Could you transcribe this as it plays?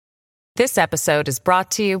This episode is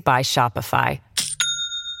brought to you by Shopify.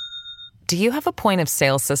 Do you have a point of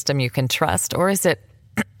sale system you can trust, or is it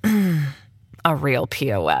a real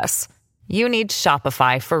POS? You need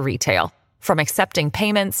Shopify for retail. From accepting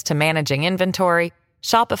payments to managing inventory,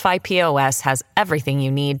 Shopify POS has everything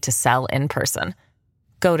you need to sell in person.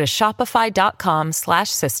 Go to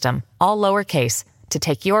shopify.com/system, all lowercase, to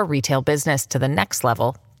take your retail business to the next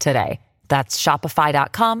level today. That's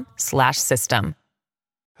shopify.com/system.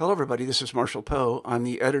 Hello, everybody. This is Marshall Poe. I'm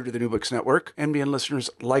the editor of the New Books Network. NBN listeners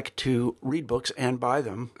like to read books and buy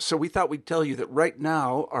them. So we thought we'd tell you that right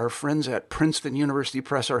now, our friends at Princeton University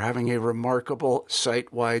Press are having a remarkable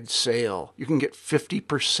site-wide sale. You can get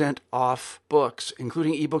 50% off books,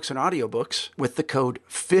 including ebooks and audiobooks, with the code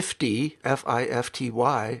 50,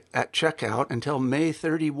 F-I-F-T-Y, at checkout until May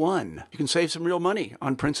 31. You can save some real money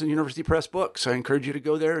on Princeton University Press books. I encourage you to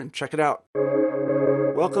go there and check it out.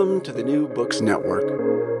 Welcome to the New Books Network.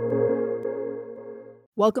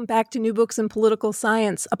 Welcome back to New Books in Political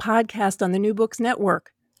Science, a podcast on the New Books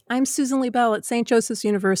Network. I'm Susan Liebell at St. Joseph's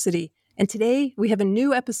University, and today we have a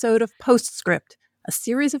new episode of Postscript, a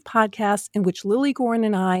series of podcasts in which Lily Goren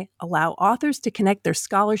and I allow authors to connect their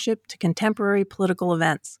scholarship to contemporary political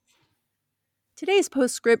events. Today's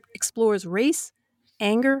Postscript explores race,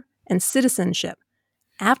 anger, and citizenship.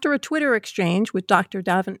 After a Twitter exchange with Dr.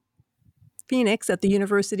 Davin Phoenix at the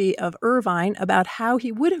University of Irvine about how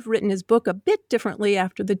he would have written his book a bit differently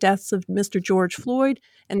after the deaths of Mr. George Floyd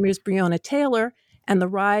and Ms. Breonna Taylor and the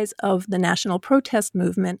rise of the national protest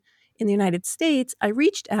movement in the United States, I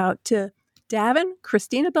reached out to Davin,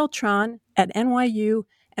 Christina Beltran at NYU,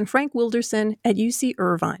 and Frank Wilderson at UC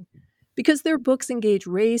Irvine, because their books engage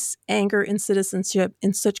race, anger, and citizenship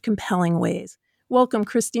in such compelling ways. Welcome,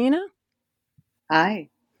 Christina. Hi.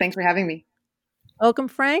 Thanks for having me. Welcome,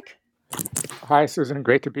 Frank. Hi, Susan.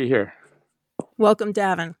 Great to be here. Welcome,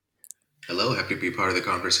 Davin. Hello. Happy to be part of the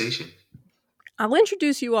conversation. I'll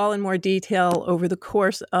introduce you all in more detail over the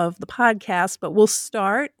course of the podcast, but we'll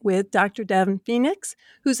start with Dr. Davin Phoenix,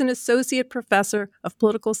 who's an associate professor of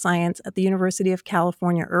political science at the University of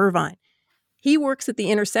California, Irvine. He works at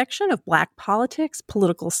the intersection of Black politics,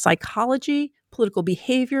 political psychology, political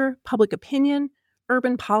behavior, public opinion,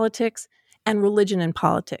 urban politics, and religion and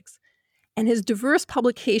politics. And his diverse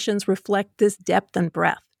publications reflect this depth and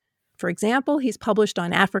breadth. For example, he's published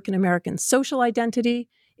on African American social identity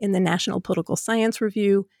in the National Political Science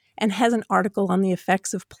Review and has an article on the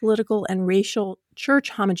effects of political and racial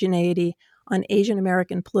church homogeneity on Asian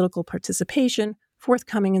American political participation,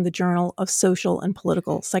 forthcoming in the Journal of Social and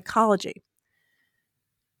Political Psychology.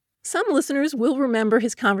 Some listeners will remember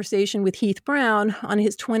his conversation with Heath Brown on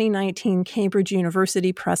his 2019 Cambridge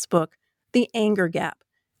University Press book, The Anger Gap: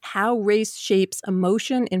 How Race Shapes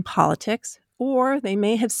Emotion in Politics, or they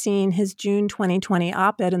may have seen his June 2020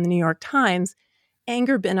 op-ed in the New York Times,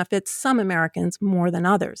 Anger Benefits Some Americans More Than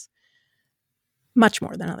Others, much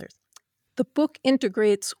more than others. The book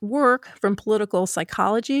integrates work from political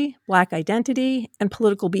psychology, Black identity, and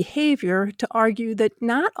political behavior to argue that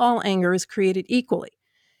not all anger is created equally.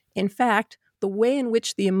 In fact, the way in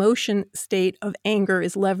which the emotion state of anger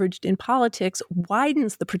is leveraged in politics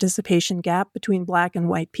widens the participation gap between Black and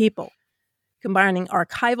white people. Combining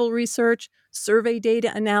archival research, survey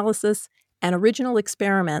data analysis, and original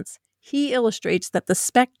experiments, he illustrates that the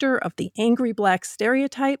specter of the angry Black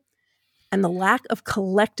stereotype and the lack of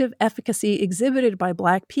collective efficacy exhibited by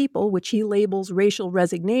Black people, which he labels racial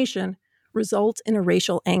resignation, results in a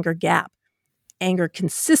racial anger gap. Anger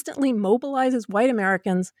consistently mobilizes white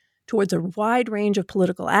Americans towards a wide range of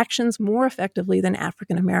political actions more effectively than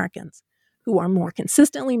African Americans, who are more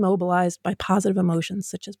consistently mobilized by positive emotions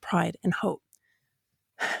such as pride and hope.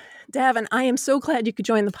 Davin, I am so glad you could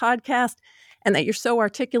join the podcast and that you're so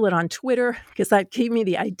articulate on Twitter, because that gave me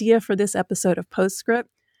the idea for this episode of Postscript.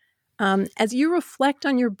 As you reflect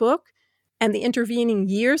on your book and the intervening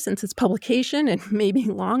year since its publication, and maybe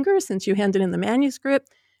longer since you handed in the manuscript,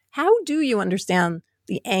 how do you understand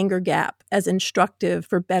the anger gap as instructive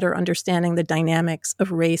for better understanding the dynamics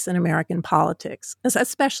of race in American politics,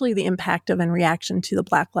 especially the impact of and reaction to the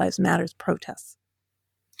Black Lives Matter protests?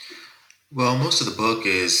 Well, most of the book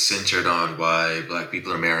is centered on why Black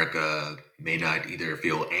people in America may not either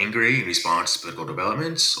feel angry in response to political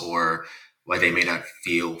developments, or why they may not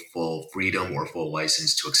feel full freedom or full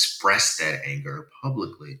license to express that anger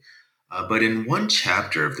publicly. But in one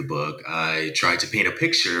chapter of the book, I tried to paint a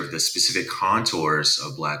picture of the specific contours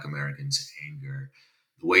of Black Americans' anger,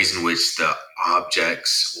 the ways in which the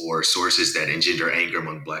objects or sources that engender anger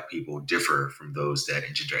among Black people differ from those that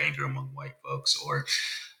engender anger among white folks, or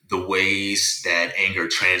the ways that anger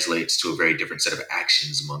translates to a very different set of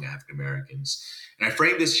actions among African Americans. And I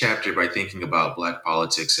framed this chapter by thinking about Black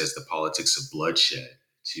politics as the politics of bloodshed,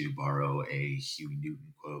 to borrow a Huey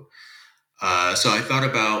Newton quote. So I thought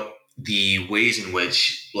about the ways in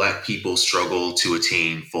which Black people struggle to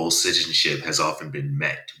attain full citizenship has often been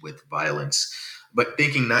met with violence. But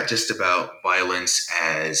thinking not just about violence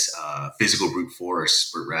as physical brute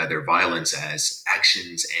force, but rather violence as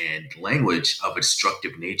actions and language of a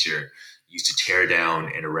destructive nature used to tear down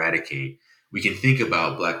and eradicate. We can think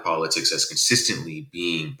about Black politics as consistently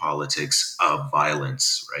being politics of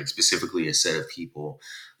violence, right? Specifically, a set of people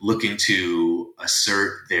looking to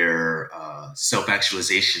assert their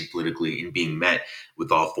self-actualization politically and being met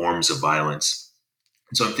with all forms of violence.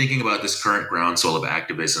 And so I'm thinking about this current groundswell of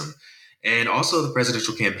activism and also the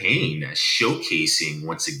presidential campaign showcasing,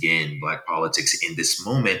 once again, Black politics in this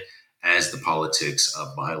moment as the politics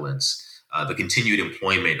of violence. The continued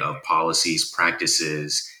employment of policies,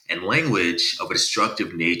 practices, and language of a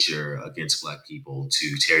destructive nature against Black people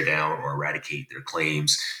to tear down or eradicate their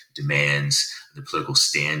claims, demands, their political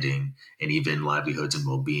standing, and even livelihoods and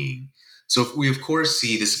well-being. So we, of course,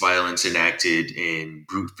 see this violence enacted in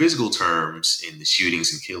brute physical terms in the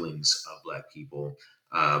shootings and killings of Black people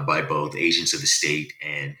by both agents of the state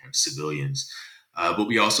and civilians. But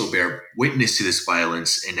we also bear witness to this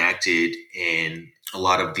violence enacted in a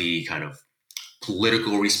lot of the kind of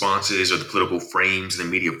political responses or the political frames, the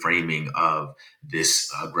media framing of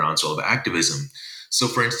this groundswell of activism. So,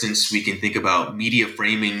 for instance, we can think about media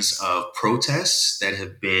framings of protests that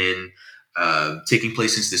have been taking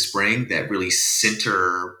place since the spring that really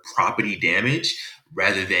center property damage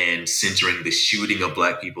rather than centering the shooting of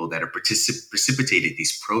Black people that have precipitated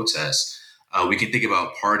these protests. We can think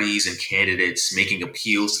about parties and candidates making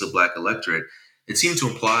appeals to the Black electorate that seem to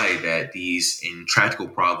imply that these intractable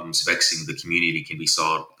problems vexing the community can be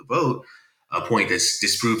solved with the vote, a point that's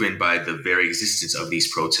disproven by the very existence of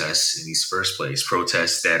these protests in these first place,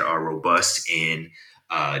 protests that are robust in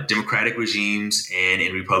democratic regimes and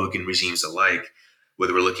in Republican regimes alike,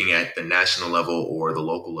 whether we're looking at the national level or the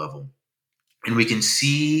local level. And we can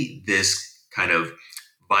see this kind of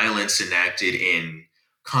violence enacted in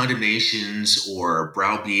condemnations or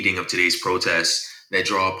browbeating of today's protests that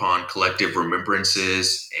draw upon collective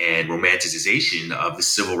remembrances and romanticization of the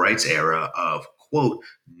civil rights era of, quote,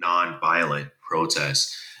 nonviolent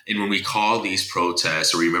protests. And when we call these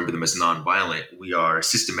protests or remember them as nonviolent, we are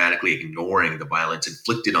systematically ignoring the violence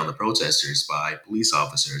inflicted on the protesters by police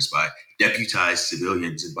officers, by deputized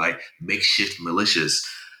civilians, and by makeshift militias,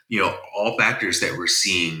 all factors that we're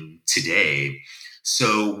seeing today.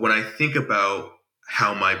 So when I think about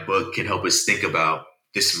how my book can help us think about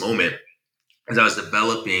this moment, as I was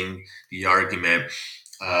developing the argument,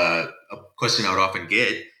 a question I would often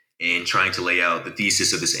get in trying to lay out the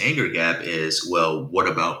thesis of this anger gap is, well, what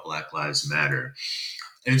about Black Lives Matter?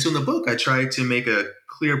 And so in the book, I tried to make a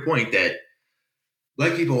clear point that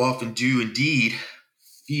Black people often do indeed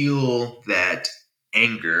feel that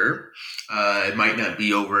anger. It might not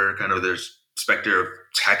be over kind of their specter of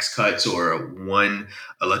tax cuts or one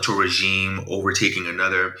electoral regime overtaking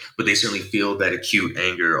another, but they certainly feel that acute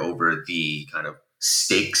anger over the kind of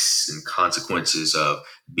stakes and consequences of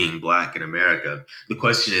being Black in America. The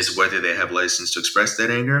question is whether they have license to express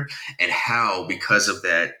that anger and how, because of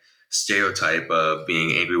that stereotype of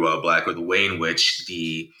being angry while Black, or the way in which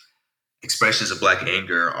the expressions of Black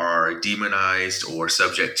anger are demonized or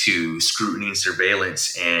subject to scrutiny and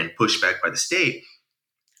surveillance and pushback by the state,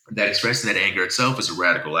 that expressing that anger itself is a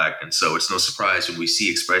radical act. And so it's no surprise when we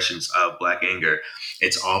see expressions of Black anger,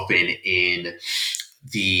 it's often in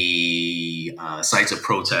the sites of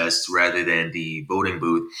protest rather than the voting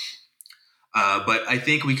booth. But I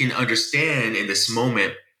think we can understand in this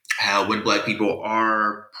moment how when Black people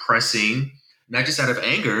are pressing, not just out of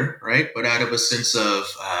anger, right, but out of a sense of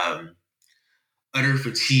utter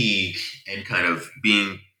fatigue and kind of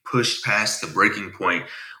being pushed past the breaking point,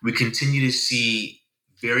 we continue to see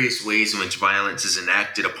various ways in which violence is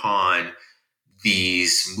enacted upon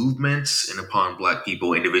these movements and upon Black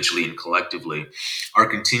people individually and collectively. Our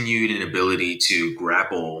continued inability to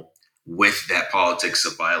grapple with that politics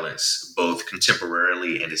of violence, both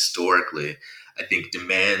contemporarily and historically, I think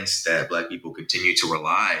demands that Black people continue to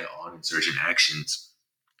rely on insurgent actions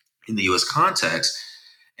in the U.S. context.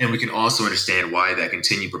 And we can also understand why that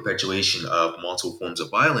continued perpetuation of multiple forms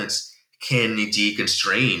of violence can indeed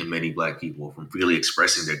constrain many Black people from freely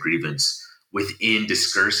expressing their grievance within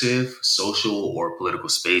discursive, social, or political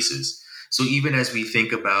spaces. So even as we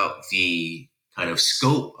think about the kind of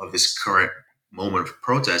scope of this current moment of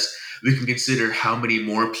protest, we can consider how many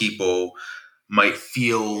more people might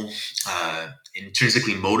feel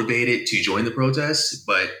intrinsically motivated to join the protests,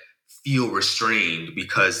 but feel restrained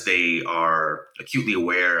because they are acutely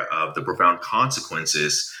aware of the profound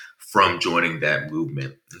consequences from joining that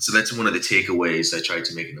movement. And so that's one of the takeaways I tried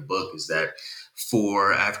to make in the book, is that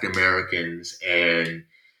for African Americans and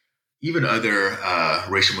even other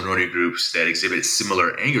racial minority groups that exhibit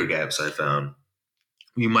similar anger gaps, I found,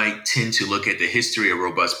 we might tend to look at the history of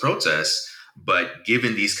robust protests, but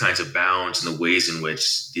given these kinds of bounds and the ways in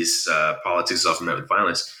which this politics is often met with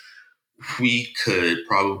violence,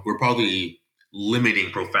 we're probably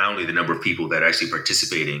limiting profoundly the number of people that are actually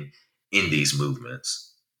participating in these movements.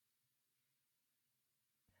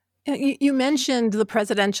 You mentioned the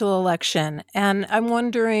presidential election, and I'm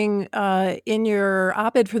wondering, in your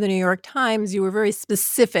op-ed for the New York Times, you were very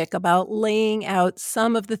specific about laying out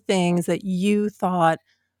some of the things that you thought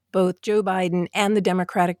both Joe Biden and the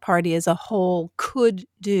Democratic Party as a whole could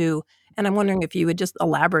do. And I'm wondering if you would just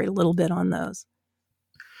elaborate a little bit on those.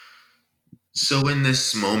 So in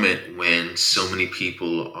this moment when so many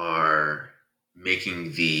people are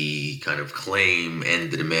making the kind of claim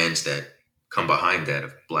and the demands that come behind that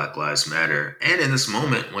of Black Lives Matter, and in this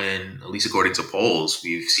moment when, at least according to polls,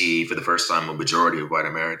 we see for the first time a majority of white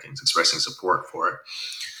Americans expressing support for it,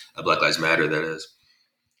 Black Lives Matter, that is,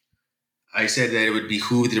 I said that it would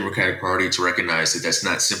behoove the Democratic Party to recognize that that's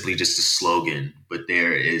not simply just a slogan, but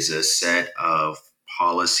there is a set of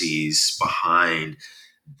policies behind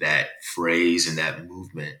that phrase and that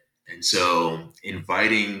movement. And so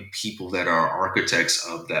inviting people that are architects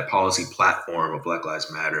of that policy platform of Black Lives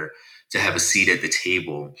Matter to have a seat at the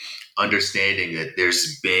table, understanding that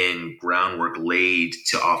there's been groundwork laid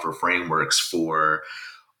to offer frameworks for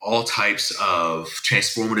all types of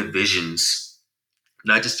transformative visions,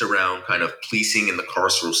 not just around kind of policing in the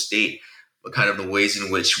carceral state, but kind of the ways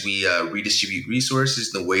in which we redistribute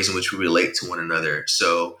resources, and the ways in which we relate to one another.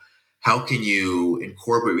 So how can you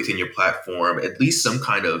incorporate within your platform at least some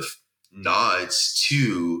kind of nods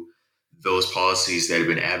to those policies that have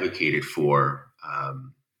been advocated for,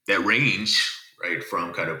 that range, right,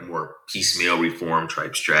 from kind of more piecemeal reform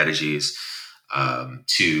type strategies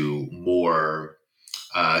to more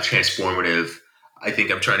transformative. I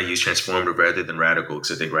think I'm trying to use transformative rather than radical,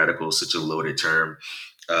 because I think radical is such a loaded term.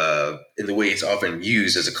 In the way it's often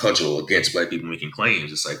used as a cudgel against Black people making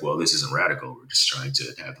claims. It's like, well, this isn't radical. We're just trying to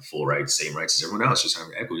have the full rights, same rights as everyone else, just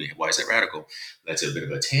having equity. Why is that radical? That's a bit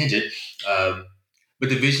of a tangent. But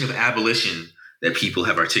the vision of abolition that people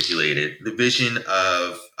have articulated, the vision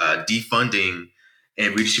of defunding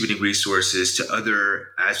and redistributing resources to other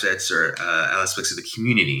assets or aspects of the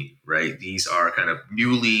community, right? These are kind of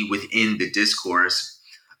newly within the discourse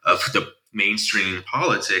of the mainstream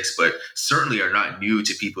politics, but certainly are not new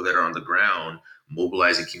to people that are on the ground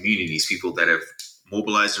mobilizing communities, people that have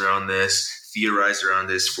mobilized around this, theorized around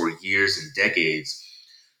this for years and decades.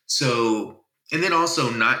 So, and then also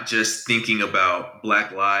not just thinking about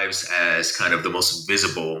Black lives as kind of the most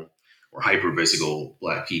visible or hyper-visible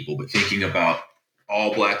Black people, but thinking about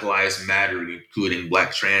all Black lives matter, including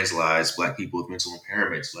Black trans lives, Black people with mental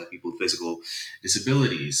impairments, Black people with physical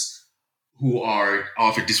disabilities, who are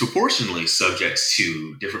often disproportionately subject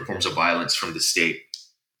to different forms of violence from the state.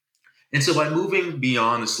 And so by moving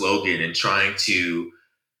beyond the slogan and trying to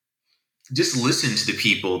just listen to the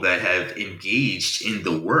people that have engaged in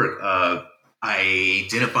the work of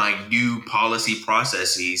identifying new policy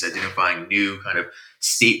processes, identifying new kind of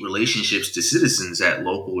state relationships to citizens at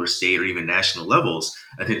local or state or even national levels,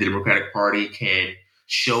 I think the Democratic Party can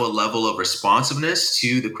show a level of responsiveness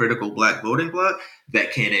to the critical Black voting bloc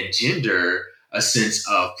that can engender a sense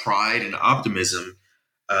of pride and optimism,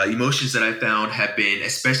 emotions that I found have been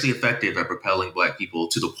especially effective at propelling Black people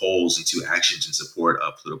to the polls and to actions in support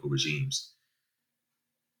of political regimes.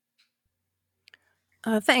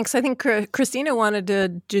 Thanks. I think Christina wanted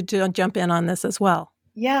to jump in on this as well.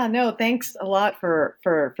 Yeah, no, thanks a lot for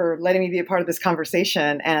letting me be a part of this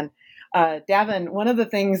conversation. And Davin, one of the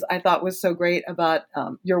things I thought was so great about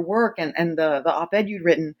your work and the op-ed you'd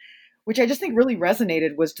written, which I just think really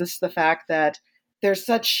resonated, was just the fact that there's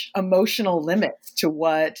such emotional limits to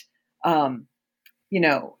what, African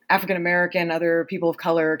American, other people of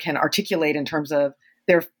color can articulate in terms of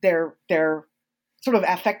their sort of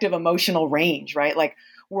affective emotional range, right? Like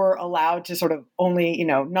we're allowed to sort of only,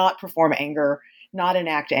 not perform anger, not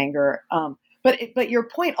enact anger. But your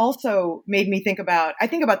point also made me think about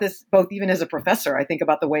this both even as a professor. I think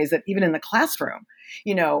about the ways that even in the classroom,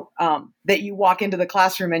 that you walk into the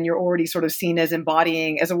classroom and you're already sort of seen as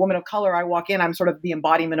embodying, as a woman of color, I walk in, I'm sort of the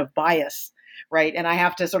embodiment of bias, right? And I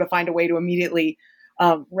have to sort of find a way to immediately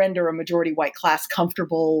render a majority white class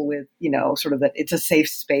comfortable with, sort of that it's a safe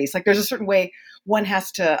space. Like there's a certain way one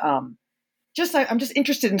has to I'm just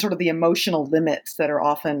interested in sort of the emotional limits that are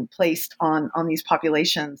often placed on these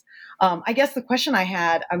populations. I guess the question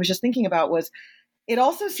I was just thinking about was, it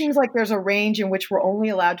also seems like there's a range in which we're only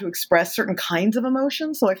allowed to express certain kinds of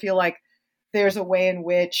emotions. So I feel like there's a way in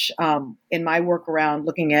which, in my work around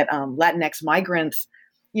looking at Latinx migrants,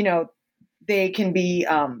 they can be,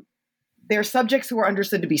 they're subjects who are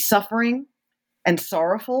understood to be suffering and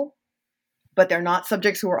sorrowful, but they're not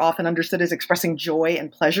subjects who are often understood as expressing joy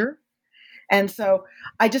and pleasure. And so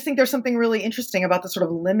I just think there's something really interesting about the sort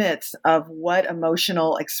of limits of what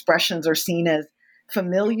emotional expressions are seen as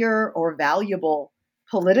familiar or valuable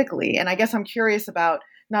politically. And I guess I'm curious about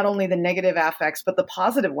not only the negative affects, but the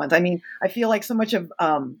positive ones. I mean, I feel like so much of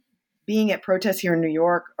being at protests here in New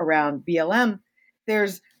York around BLM,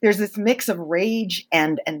 there's this mix of rage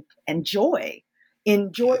and joy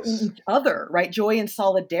in each other, right? Joy and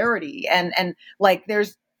solidarity. And like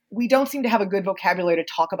we don't seem to have a good vocabulary to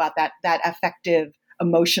talk about that affective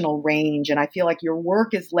emotional range. And I feel like your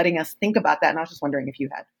work is letting us think about that. And I was just wondering if you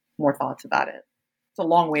had more thoughts about it. It's a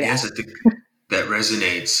long way to ask. Yes, I think that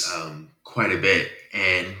resonates quite a bit.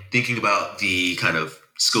 And thinking about the kind of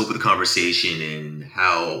scope of the conversation and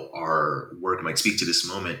how our work might speak to this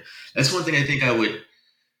moment, that's one thing I think I would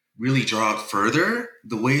really draw out further,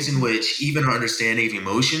 the ways in which even our understanding of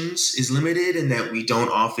emotions is limited, and that we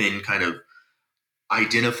don't often kind of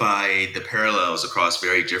identify the parallels across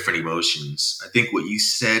very different emotions. I think what you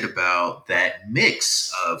said about that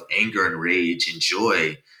mix of anger and rage and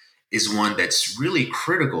joy is one that's really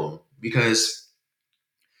critical, because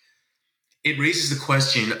it raises the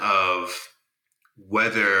question of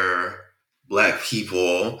whether Black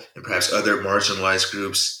people and perhaps other marginalized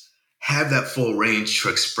groups have that full range to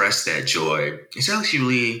express that joy. It's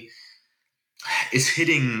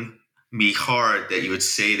hitting me hard that you would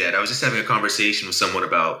say that. I was just having a conversation with someone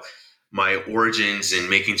about my origins and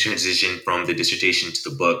making transition from the dissertation to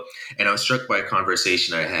the book. And I was struck by a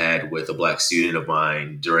conversation I had with a Black student of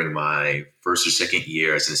mine during my first or second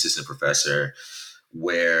year as an assistant professor,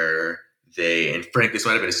 where and Frank, this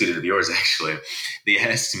might have been a student of yours actually, they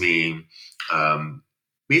asked me,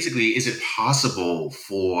 basically, is it possible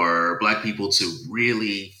for Black people to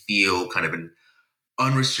really feel kind of an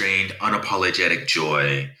unrestrained, unapologetic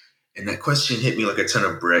joy? And that question hit me like a ton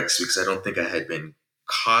of bricks, because I don't think I had been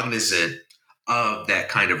cognizant of that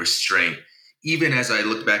kind of restraint, even as I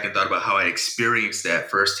looked back and thought about how I experienced that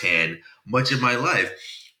firsthand much of my life.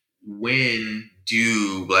 When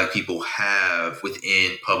do Black people have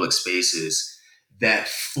within public spaces that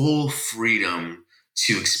full freedom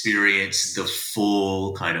to experience the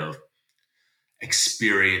full kind of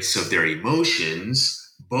experience of their emotions,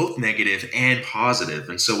 both negative and positive?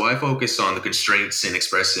 And so I focus on the constraints in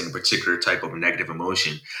expressing a particular type of negative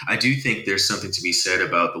emotion. I do think there's something to be said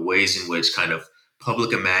about the ways in which kind of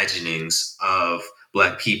public imaginings of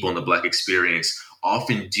Black people and the Black experience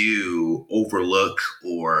often do overlook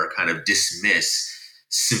or kind of dismiss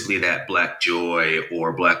simply that Black joy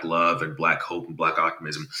or Black love and Black hope and Black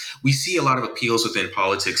optimism. We see a lot of appeals within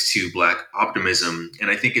politics to Black optimism,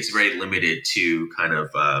 and I think it's very limited to kind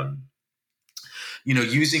of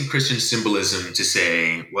using Christian symbolism to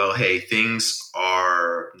say, well, hey, things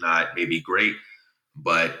are not maybe great,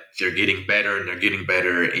 but they're getting better and they're getting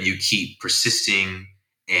better, and you keep persisting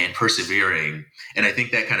and persevering. And I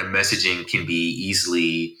think that kind of messaging can be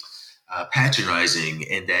easily patronizing,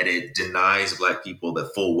 in that it denies Black people the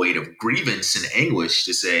full weight of grievance and anguish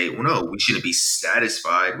to say, well, no, we shouldn't be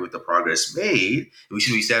satisfied with the progress made. We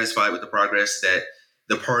shouldn't be satisfied with the progress that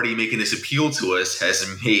the party making this appeal to us has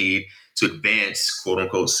made to advance, quote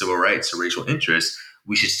unquote, civil rights or racial interests.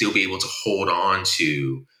 We should still be able to hold on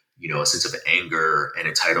to, a sense of anger and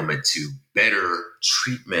entitlement to better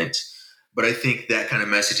treatment. But I think that kind of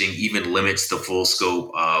messaging even limits the full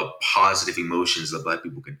scope of positive emotions that Black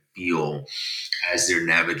people can feel as they're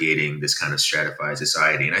navigating this kind of stratified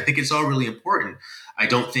society. And I think it's all really important. I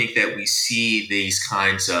don't think that we see these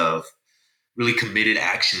kinds of really committed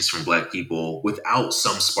actions from Black people without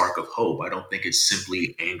some spark of hope. I don't think it's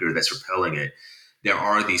simply anger that's propelling it. There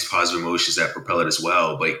are these positive emotions that propel it as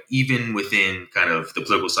well. But even within kind of the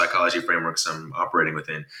political psychology frameworks I'm operating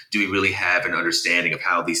within, do we really have an understanding of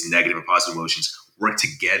how these negative and positive emotions work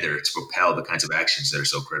together to propel the kinds of actions that are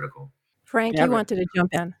so critical? Frank, Devin, you wanted to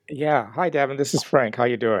jump in. Yeah. Hi, Devin. This is Frank. How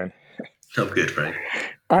you doing? I'm good, Frank.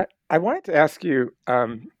 I wanted to ask you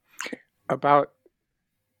about,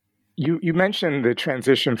 you mentioned the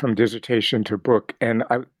transition from dissertation to book, and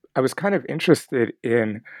I was kind of interested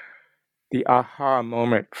in the aha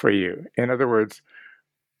moment for you. In other words,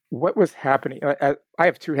 what was happening? I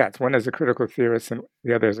have two hats, one as a critical theorist and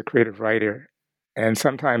the other as a creative writer. And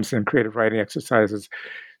sometimes in creative writing exercises,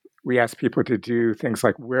 we ask people to do things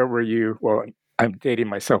like, where were you? Well, I'm dating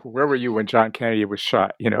myself. Where were you when John Kennedy was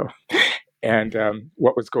shot, and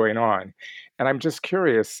what was going on? And I'm just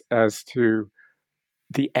curious as to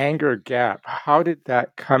the anger gap. How did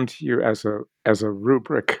that come to you as a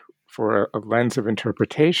rubric for a lens of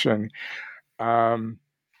interpretation? And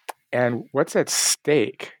what's at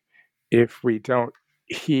stake if we don't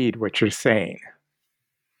heed what you're saying?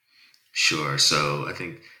 Sure. So I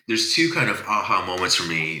think there's two kind of aha moments for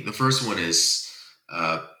me. The first one is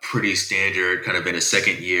pretty standard, kind of in a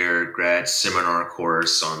second year grad seminar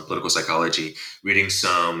course on political psychology, reading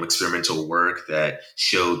some experimental work that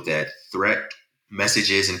showed that threat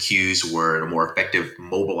messages and cues were a more effective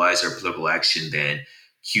mobilizer of political action than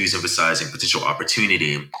cues emphasizing potential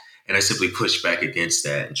opportunity. And I simply pushed back against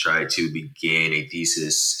that and tried to begin a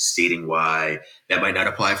thesis stating why that might not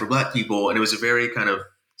apply for Black people. And it was a very kind of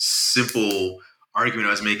simple argument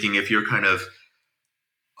I was making. If you're kind of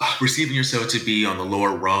perceiving yourself to be on the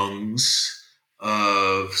lower rungs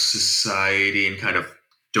of society and kind of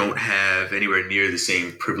don't have anywhere near the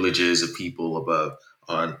same privileges of people above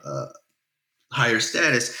on higher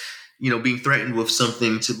status, being threatened with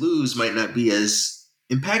something to lose might not be as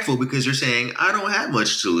impactful because you're saying, I don't have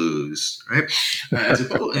much to lose, right?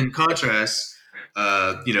 In contrast,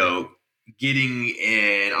 getting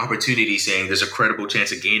an opportunity saying there's a credible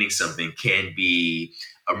chance of gaining something can be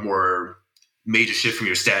a more major shift from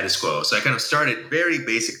your status quo. So I kind of started very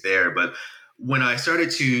basic there, but when I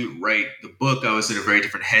started to write the book, I was in a very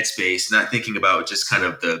different headspace, not thinking about just kind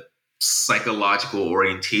of the psychological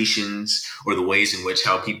orientations or the ways in which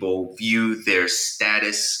how people view their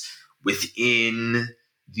status within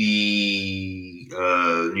the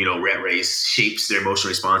rat race shapes their emotional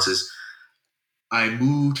responses. I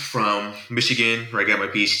moved from Michigan, where I got my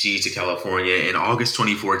PhD, to California in August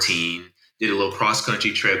 2014, did a little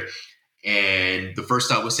cross-country trip, and the first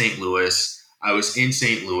stop was St. Louis. I was in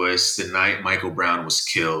St. Louis the night Michael Brown was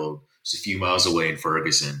killed, just a few miles away in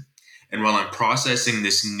Ferguson. And while I'm processing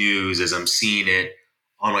this news as I'm seeing it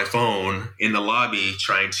on my phone in the lobby,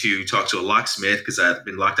 trying to talk to a locksmith because I've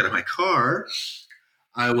been locked out of my car,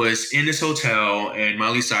 I was in this hotel, and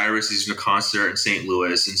Miley Cyrus is in a concert in St.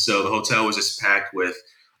 Louis. And so the hotel was just packed with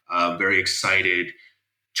very excited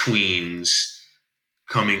tweens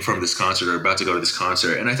coming from this concert or about to go to this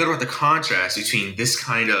concert. And I thought about the contrast between this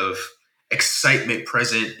kind of excitement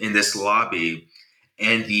present in this lobby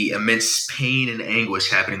and the immense pain and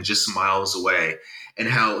anguish happening just miles away, and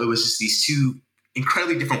how it was just these two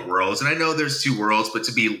incredibly different worlds. And I know there's two worlds, but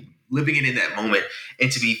to be living it in that moment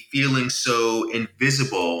and to be feeling so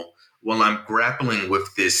invisible while I'm grappling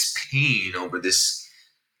with this pain over this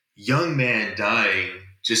young man dying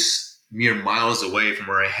just mere miles away from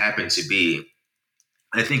where I happen to be.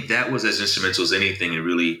 I think that was as instrumental as anything in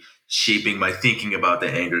really shaping my thinking about the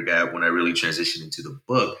anger gap when I really transitioned into the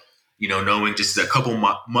book. Knowing just a couple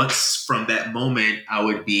months from that moment, I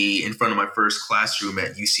would be in front of my first classroom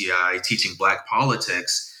at UCI teaching Black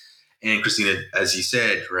politics. And Christina, as you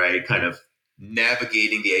said, right, kind of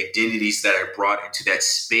navigating the identities that I brought into that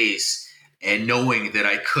space and knowing that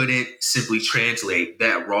I couldn't simply translate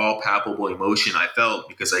that raw, palpable emotion I felt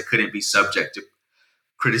because I couldn't be subject to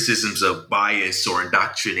criticisms of bias or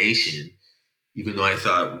indoctrination, even though I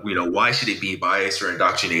thought, why should it be bias or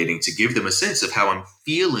indoctrinating, to give them a sense of how I'm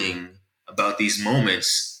feeling about these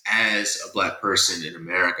moments as a Black person in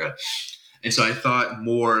America. And so I thought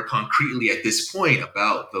more concretely at this point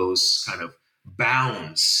about those kind of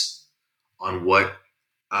bounds on what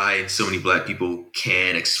I and so many Black people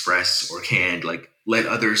can express or can let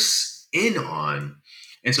others in on.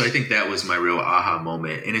 And so I think that was my real aha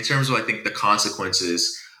moment. And in terms of, I think, the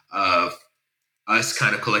consequences of us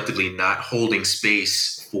kind of collectively not holding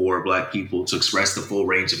space for Black people to express the full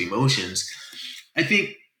range of emotions, I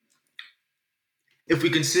think if we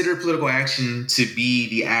consider political action to be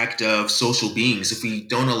the act of social beings, if we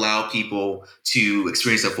don't allow people to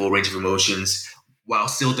experience that full range of emotions while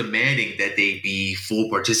still demanding that they be full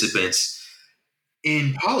participants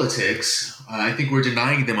in politics, I think we're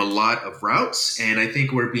denying them a lot of routes. And I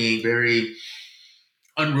think we're being very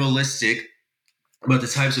unrealistic about the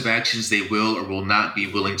types of actions they will or will not be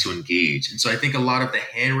willing to engage. And so I think a lot of the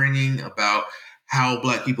hand-wringing about how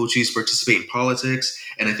Black people choose to participate in politics,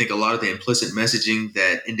 and I think a lot of the implicit messaging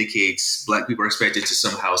that indicates Black people are expected to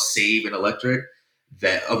somehow save an electorate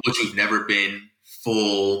of which we've never been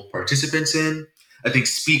full participants in, I think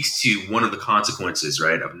speaks to one of the consequences,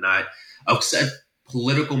 right, of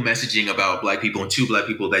political messaging about Black people and to Black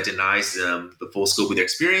people that denies them the full scope of their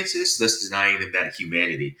experiences, thus denying them that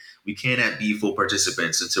humanity. We cannot be full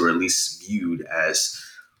participants until we're at least viewed as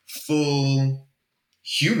full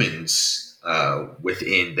humans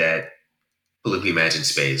within that politically imagined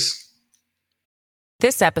space.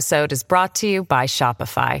 This episode is brought to you by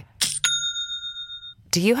Shopify.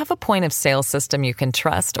 Do you have a point of sale system you can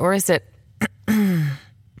trust, or is it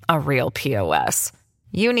a real POS?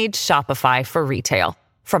 You need Shopify for retail.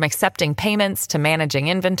 From accepting payments to managing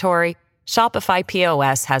inventory, Shopify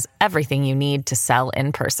POS has everything you need to sell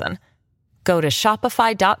in person. Go to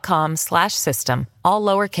shopify.com/system, all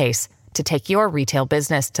lowercase, to take your retail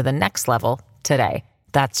business to the next level today.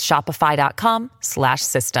 That's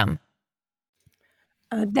shopify.com/system.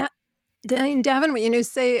 Davin, what you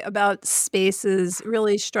say about spaces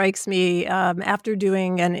really strikes me after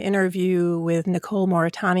doing an interview with Nicole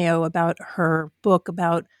Mauritano about her book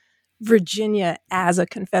about Virginia as a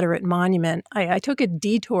Confederate monument. I took a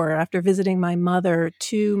detour after visiting my mother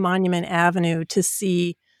to Monument Avenue to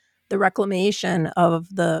see the reclamation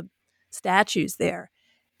of the statues there.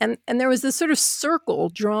 And there was this sort of circle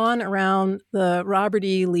drawn around the Robert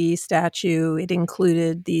E. Lee statue. It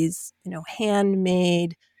included these,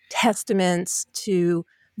 handmade testaments to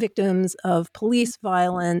victims of police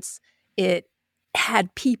violence. It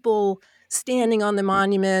had people standing on the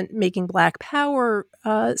monument, making Black Power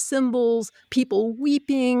symbols, people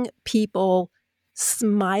weeping, people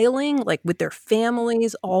smiling, like with their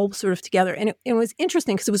families all sort of together. And it was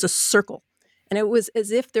interesting because it was a circle. And it was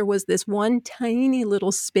as if there was this one tiny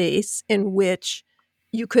little space in which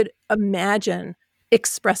you could imagine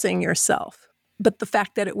expressing yourself. But the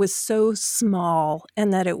fact that it was so small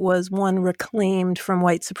and that it was one reclaimed from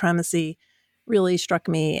white supremacy really struck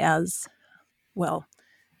me as, well,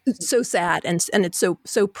 so sad. And it's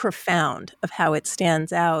so profound of how it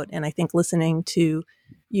stands out. And I think listening to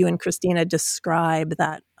you and Christina describe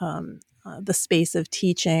that the space of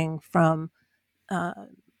teaching from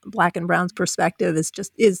Black and Brown's perspective is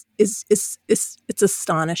just it's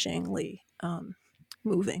astonishingly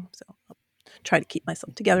moving. So I'll try to keep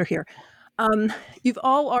myself together here. You've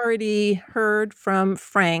all already heard from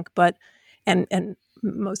Frank, but and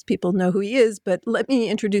most people know who he is, but let me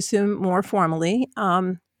introduce him more formally.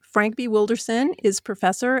 Frank B. Wilderson is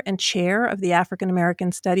professor and chair of the African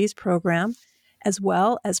American Studies program, as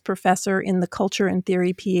well as professor in the Culture and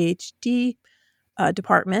Theory PhD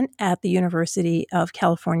department at the University of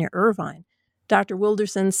California, Irvine. Dr.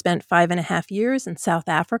 Wilderson spent 5.5 years in South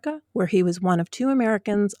Africa, where he was one of 2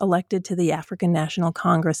 Americans elected to the African National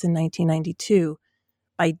Congress in 1992.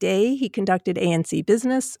 By day, he conducted ANC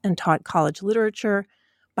business and taught college literature.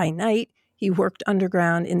 By night, he worked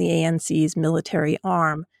underground in the ANC's military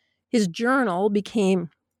arm. His journal became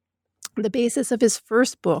the basis of his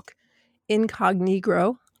first book,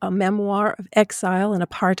 Incognegro, a memoir of exile and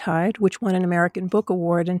apartheid, which won an American Book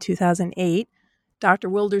Award in 2008. Dr.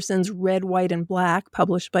 Wilderson's Red, White, and Black,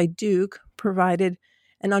 published by Duke, provided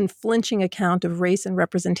an unflinching account of race and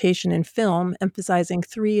representation in film, emphasizing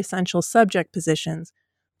 3 essential subject positions: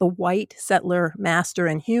 the white, settler, master,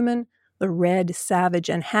 and human; the red, savage,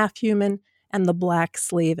 and half-human; and the Black,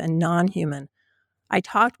 slave, and non-human. I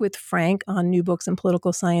talked with Frank on New Books in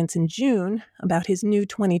Political Science in June about his new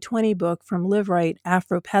 2020 book from Liveright,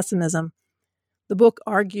 Afro-Pessimism. The book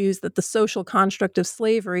argues that the social construct of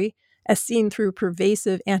slavery, as seen through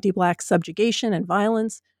pervasive anti-Black subjugation and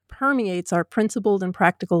violence, permeates our principled and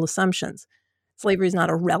practical assumptions. Slavery is not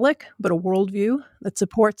a relic, but a worldview that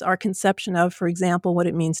supports our conception of, for example, what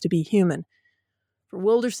it means to be human. For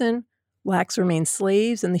Wilderson, Blacks remain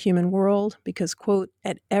slaves in the human world because, quote,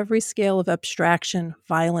 at every scale of abstraction,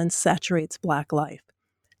 violence saturates Black life.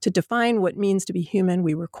 To define what means to be human,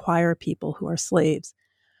 we require people who are slaves.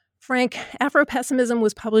 Frank, Afro-Pessimism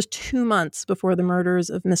was published 2 months before the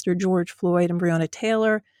murders of Mr. George Floyd and Breonna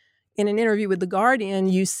Taylor. In an interview with The Guardian,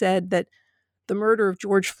 you said that the murder of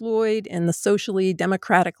George Floyd in the socially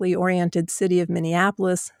democratically oriented city of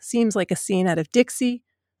Minneapolis seems like a scene out of Dixie,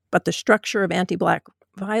 but the structure of anti-Black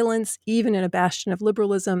violence, even in a bastion of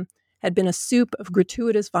liberalism, had been a soup of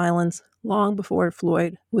gratuitous violence long before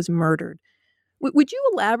Floyd was murdered. Would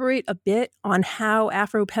you elaborate a bit on how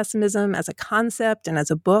Afro-Pessimism as a concept and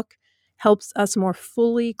as a book helps us more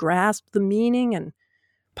fully grasp the meaning and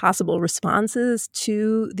possible responses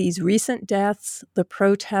to these recent deaths, the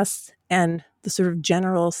protests, and the sort of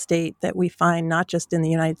general state that we find not just in the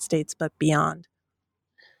United States, but beyond?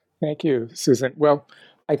 Thank you, Susan. Well,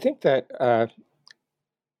 I think that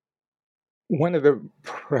one of the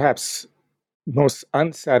perhaps most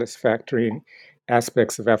unsatisfactory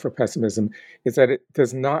aspects of Afro-Pessimism is that it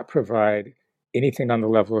does not provide anything on the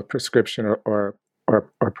level of prescription or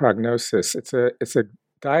prognosis. It's a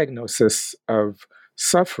diagnosis of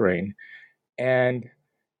suffering, and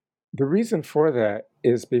the reason for that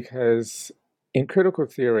is because in critical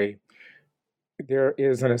theory, there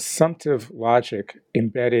is an assumptive logic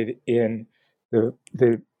embedded in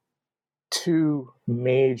the two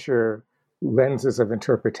major lenses of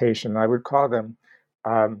interpretation. I would call them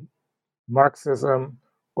Marxism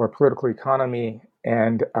or political economy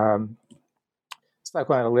and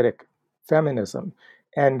psychoanalytic feminism.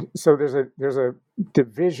 And so there's a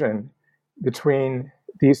division between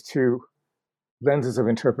these two lenses of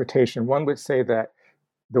interpretation. One would say that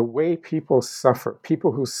the way people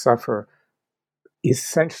who suffer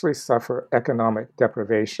essentially suffer economic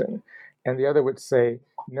deprivation. And the other would say,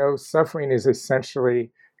 no, suffering is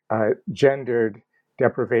essentially gendered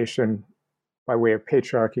deprivation by way of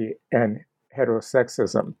patriarchy and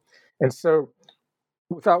heterosexism. And so,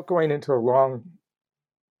 without going into a long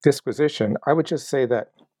disquisition, I would just say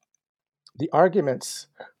that the arguments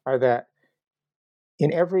are that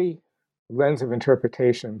in every lens of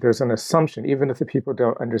interpretation, there's an assumption, even if the people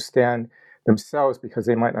don't understand themselves because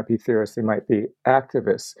they might not be theorists, they might be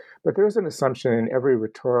activists, but there's an assumption in every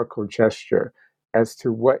rhetorical gesture as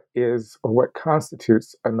to what is or what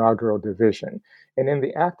constitutes inaugural division. And in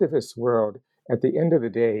the activist world, at the end of the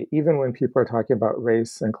day, even when people are talking about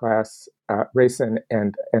race and class, race and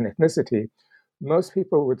ethnicity, most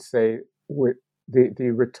people would say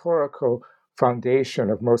the rhetorical foundation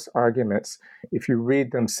of most arguments, if you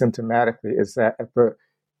read them symptomatically, is that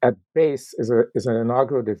at base is an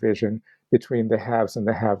inaugural division between the haves and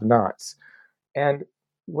the have-nots. And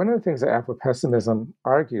one of the things that Afropessimism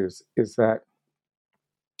argues is that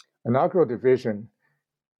inaugural division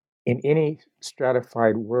in any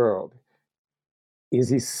stratified world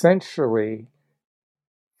is essentially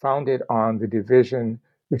founded on the division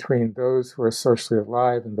between those who are socially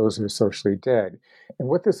alive and those who are socially dead. And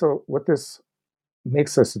what this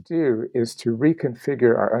makes us do is to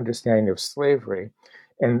reconfigure our understanding of slavery.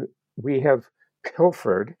 And we have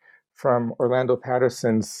pilfered from Orlando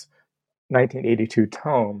Patterson's 1982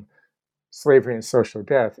 tome, Slavery and Social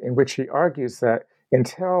Death, in which he argues that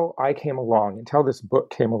until this book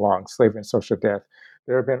came along, Slavery and Social Death,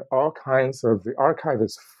 there have been the archive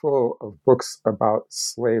is full of books about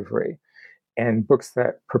slavery and books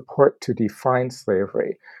that purport to define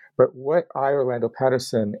slavery. But what Orlando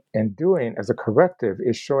Patterson, am doing as a corrective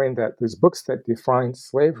is showing that those books that define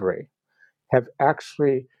slavery have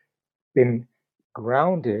actually been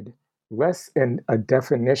grounded less in a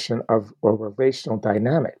definition of a relational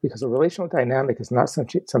dynamic, because a relational dynamic is not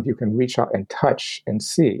something you can reach out and touch and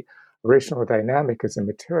see. A relational dynamic is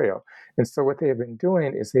immaterial. And so what they have been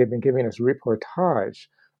doing is they have been giving us reportage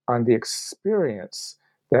on the experience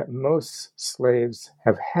that most slaves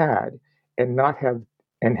have had and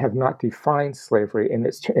have not defined slavery in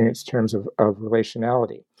its terms of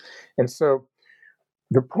relationality. And so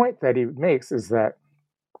the point that he makes is that,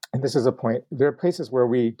 and this is a point, there are places where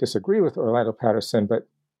we disagree with Orlando Patterson, but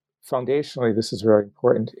foundationally, this is very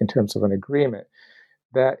important in terms of an agreement,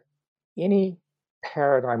 that any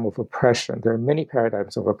paradigm of oppression, there are many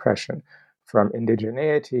paradigms of oppression, from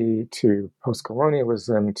indigeneity to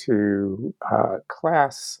post-colonialism to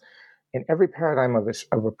class, and every paradigm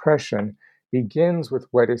of oppression begins with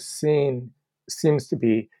what seems to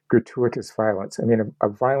be gratuitous violence. I mean, a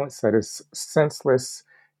violence that is senseless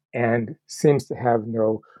and seems to have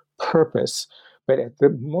no purpose. But at the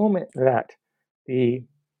moment that the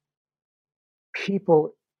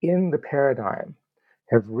people in the paradigm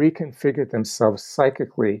have reconfigured themselves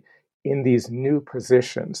psychically in these new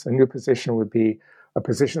positions, a new position would be a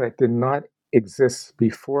position that did not exist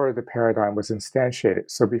before the paradigm was instantiated.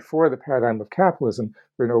 So before the paradigm of capitalism,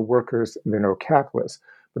 there are no workers, there are no capitalists.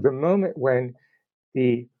 But the moment when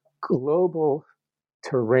the global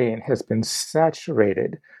terrain has been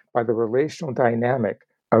saturated by the relational dynamic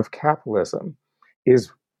of capitalism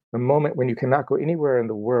is the moment when you cannot go anywhere in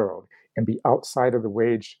the world and be outside of the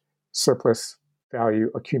wage surplus value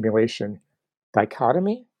accumulation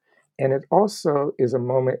dichotomy. And it also is a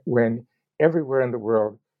moment when everywhere in the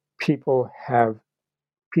world people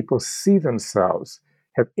see themselves,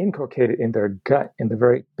 have inculcated in their gut, in the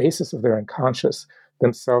very basis of their unconscious,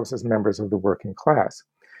 themselves as members of the working class.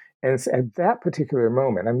 And it's at that particular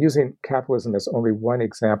moment, I'm using capitalism as only one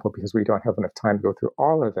example because we don't have enough time to go through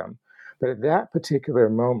all of them. But at that particular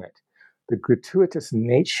moment, the gratuitous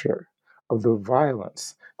nature of the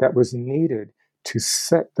violence that was needed to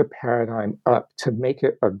set the paradigm up, to make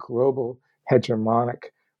it a global hegemonic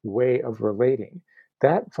way of relating,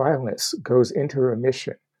 that violence goes into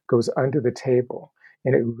remission, goes under the table,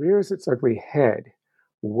 and it rears its ugly head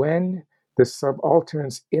when the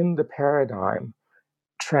subalterns in the paradigm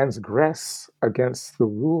transgress against the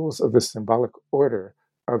rules of the symbolic order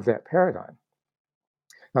of that paradigm.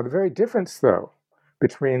 Now, the very difference, though,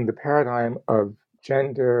 between the paradigm of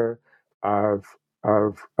gender, of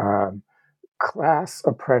of class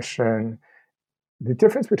oppression. The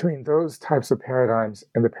difference between those types of paradigms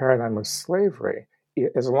and the paradigm of slavery,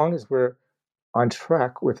 as long as we're on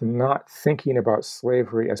track with not thinking about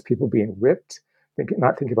slavery as people being whipped,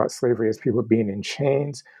 not thinking about slavery as people being in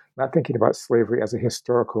chains, not thinking about slavery as a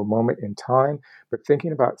historical moment in time, but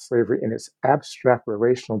thinking about slavery in its abstract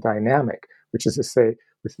relational dynamic, which is to say,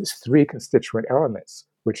 with its three constituent elements,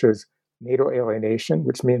 which is natal alienation,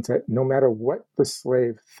 which means that no matter what the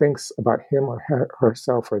slave thinks about him or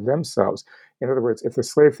herself or themselves, in other words, if the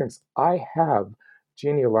slave thinks, I have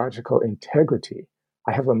genealogical integrity,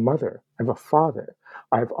 I have a mother, I have a father,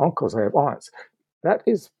 I have uncles, I have aunts, that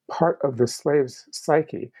is part of the slave's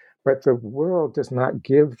psyche, but the world does not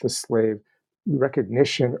give the slave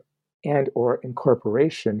recognition and or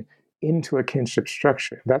incorporation into a kinship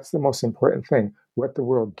structure. That's the most important thing, what the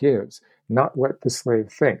world gives, not what the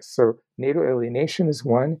slave thinks. So natal alienation is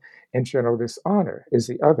one, and general dishonor is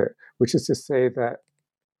the other, which is to say that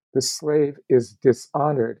the slave is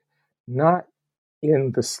dishonored not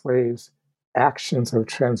in the slave's actions of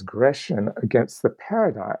transgression against the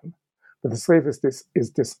paradigm, but the slave is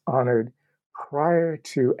dishonored prior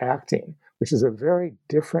to acting, which is a very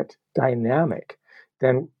different dynamic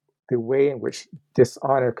than the way in which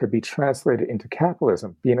dishonor could be translated into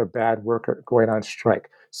capitalism, being a bad worker, going on strike,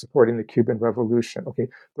 supporting the Cuban Revolution. Okay,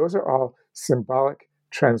 those are all symbolic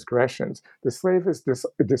transgressions. The slave is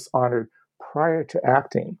dishonored prior to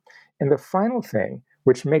acting. And the final thing,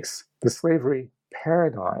 which makes the slavery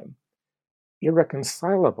paradigm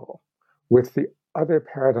irreconcilable with the other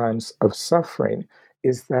paradigms of suffering,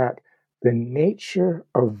 is that the nature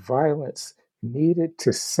of violence needed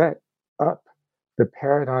to set up the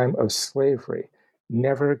paradigm of slavery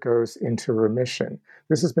never goes into remission.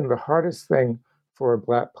 This has been the hardest thing for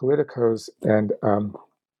Black politicos and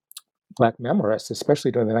Black memoirists,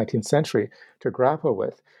 especially during the 19th century, to grapple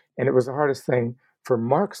with. And it was the hardest thing for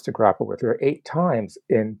Marx to grapple with. There are 8 times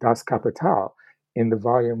in Das Kapital, in the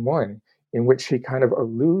volume 1, in which he kind of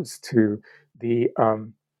alludes to the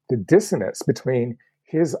dissonance between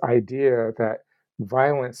his idea that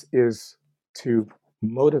violence is to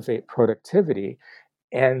motivate productivity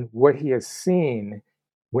and what he has seen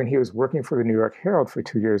when he was working for the New York Herald for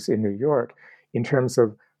 2 years in New York, in terms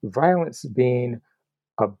of violence being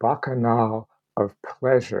a bacchanal of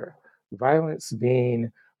pleasure, violence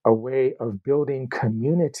being a way of building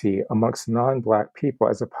community amongst non-Black people,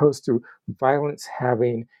 as opposed to violence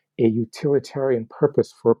having a utilitarian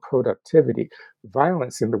purpose for productivity.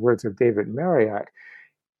 Violence, in the words of David Marriott,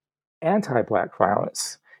 anti-Black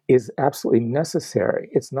violence, is absolutely necessary.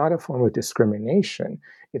 It's not a form of discrimination.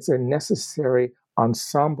 It's a necessary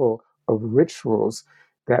ensemble of rituals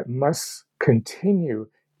that must continue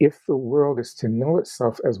if the world is to know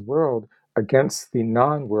itself as world against the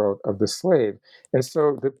non-world of the slave. And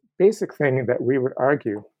so the basic thing that we would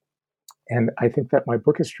argue, and I think that my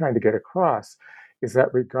book is trying to get across, is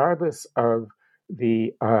that regardless of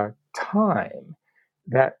the time,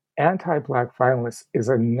 that anti-Black violence is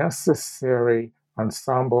a necessary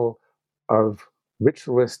ensemble of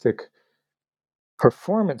ritualistic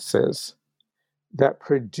performances that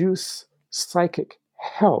produce psychic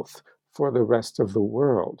health for the rest of the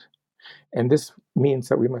world. And this means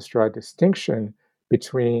that we must draw a distinction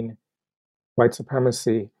between white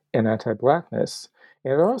supremacy and anti-Blackness.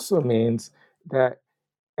 And it also means that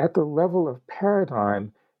at the level of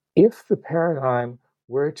paradigm, if the paradigm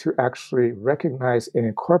were to actually recognize and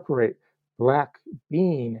incorporate Black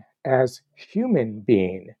being as human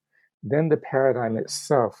being, then the paradigm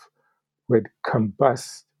itself would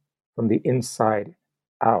combust from the inside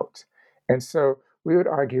out. And so we would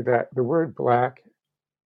argue that the word Black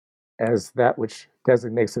as that which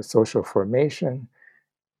designates a social formation,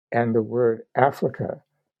 and the word Africa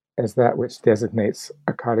as that which designates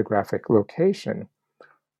a cartographic location,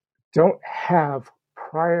 don't have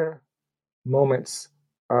prior moments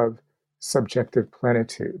of subjective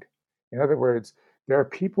plenitude. In other words, there are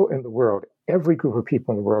people in the world, every group of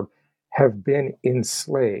people in the world have been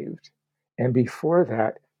enslaved. And before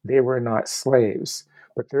that, they were not slaves.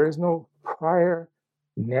 But there is no prior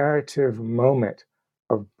narrative moment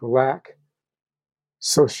of Black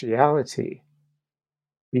sociality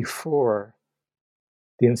before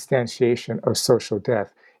the instantiation of social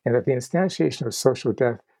death. And that the instantiation of social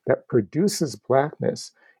death that produces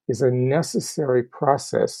Blackness is a necessary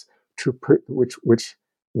process to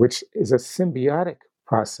which is a symbiotic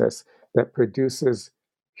process that produces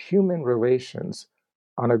human relations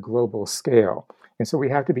on a global scale. And so we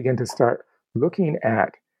have to begin to start looking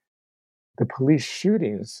at the police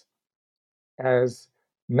shootings as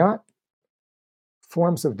not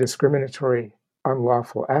forms of discriminatory,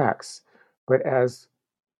 unlawful acts, but as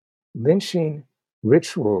lynching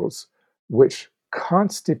rituals which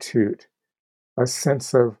constitute a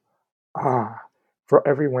sense of, for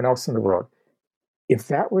everyone else in the world. If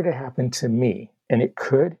that were to happen to me, and it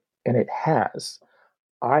could, and it has,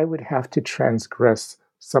 I would have to transgress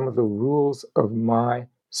some of the rules of my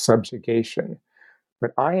subjugation.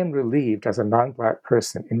 But I am relieved as a non-Black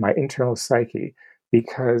person in my internal psyche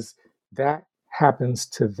because that happens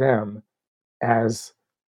to them as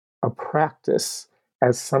a practice,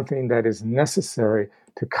 as something that is necessary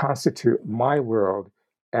to constitute my world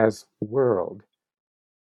as world.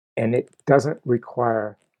 And it doesn't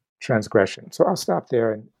require transgression. So I'll stop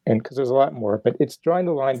there, and because there's a lot more, but it's drawing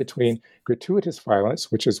the line between gratuitous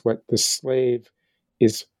violence, which is what the slave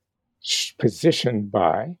is positioned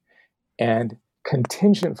by, and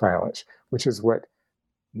contingent violence, which is what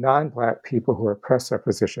non-Black people who are oppressed are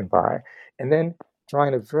positioned by, and then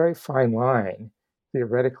drawing a very fine line,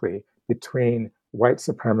 theoretically, between white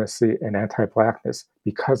supremacy and anti-Blackness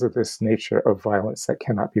because of this nature of violence that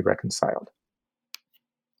cannot be reconciled.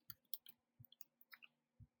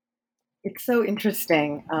 It's so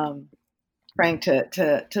interesting, Frank,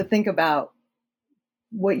 to think about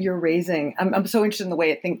what you're raising. I'm so interested in the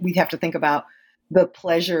way we have to think about the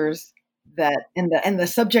pleasures that and the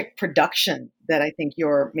subject production that I think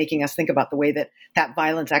you're making us think about, the way that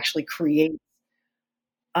violence actually creates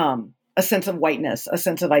a sense of whiteness, a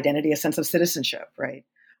sense of identity, a sense of citizenship, right?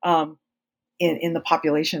 In the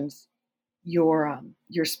populations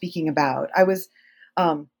you're speaking about. I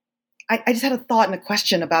just had a thought and a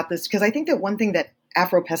question about this, because I think that one thing that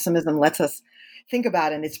Afro-pessimism lets us think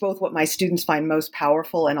about, and it's both what my students find most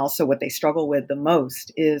powerful and also what they struggle with the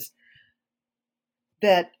most, is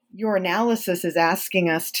that your analysis is asking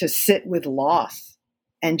us to sit with loss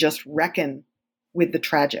and just reckon with the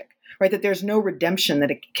tragic, right? That there's no redemption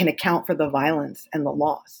that it can account for the violence and the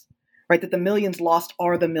loss, right? That the millions lost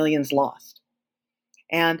are the millions lost.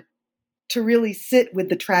 And to really sit with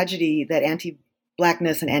the tragedy that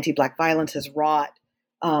anti-Blackness and anti-Black violence has wrought,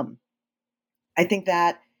 I think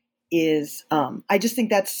that is, I just think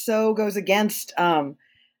that so goes against our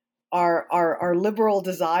liberal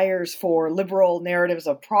desires for liberal narratives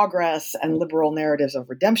of progress and liberal narratives of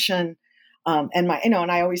redemption. And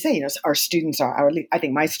I always say, our students I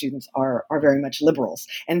think my students are very much liberals,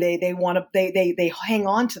 and they want to, they hang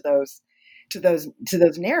on to those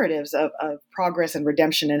narratives of progress and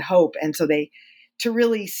redemption and hope. And so to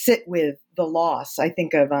really sit with the loss, I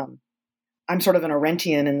think of, I'm sort of an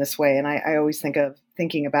Arendtian in this way. And I always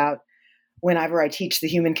thinking about, whenever I teach the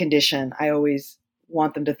human condition, I always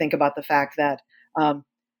want them to think about the fact that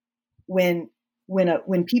when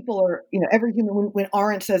people are, when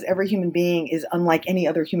Arendt says every human being is unlike any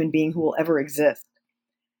other human being who will ever exist,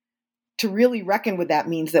 to really reckon with that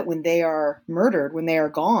means that when they are murdered, when they are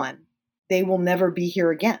gone, they will never be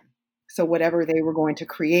here again. So whatever they were going to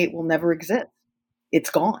create will never exist. It's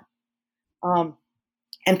gone.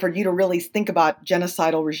 And for you to really think about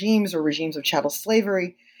genocidal regimes or regimes of chattel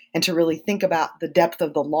slavery, and to really think about the depth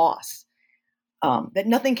of the loss, that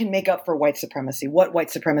nothing can make up for white supremacy, what white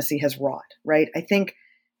supremacy has wrought, right? I think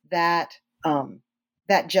that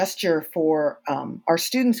that gesture for our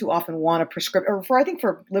students who often want a prescription, or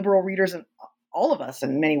for liberal readers and all of us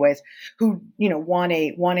in many ways, who want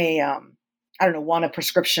a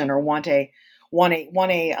prescription, or want a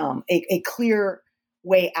clear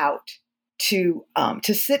way out, to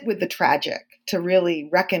sit with the tragic, to really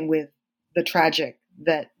reckon with the tragic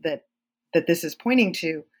that this is pointing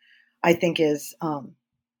to, I think is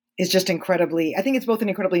just incredibly. I think it's both an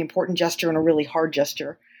incredibly important gesture and a really hard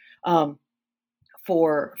gesture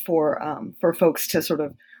for folks to sort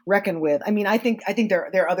of reckon with. I mean, I think there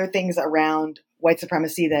are other things around white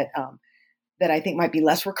supremacy that I think might be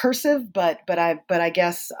less recursive, but I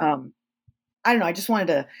guess I don't know. I just wanted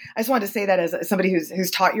to say that as somebody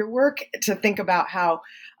who's taught your work, to think about how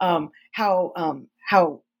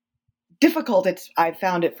difficult I've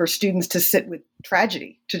found it for students to sit with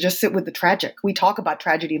tragedy, to just sit with the tragic. We talk about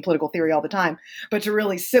tragedy in political theory all the time, but to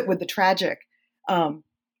really sit with the tragic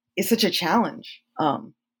is such a challenge. Yeah.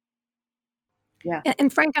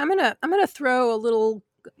 And Frank, I'm gonna throw a little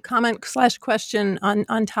comment / question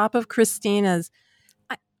on top of Christina's.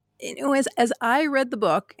 As I read the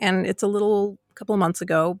book, and it's a couple of months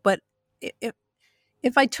ago, but if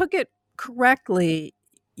I took it correctly,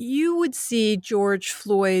 you would see George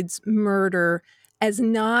Floyd's murder as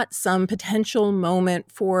not some potential moment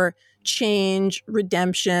for change,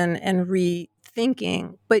 redemption, and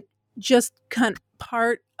rethinking, but just kind of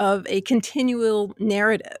part of a continual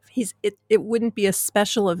narrative. It wouldn't be a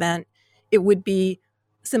special event. It would be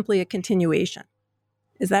simply a continuation.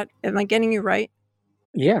 Am I getting you right?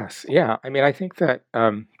 Yes, yeah. I mean, I think that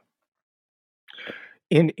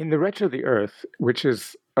in The Wretch of the Earth, which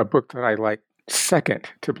is a book that I like second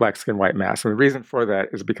to Black Skin, White Mask, and the reason for that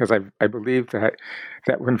is because I believe that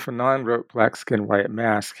when Fanon wrote Black Skin, White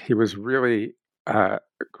Mask, he was really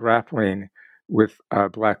grappling with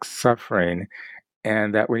Black suffering,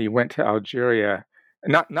 and that when he went to Algeria,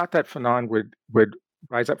 not that Fanon would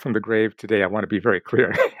rise up from the grave today. I want to be very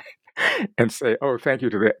clear. And say, "Oh, thank you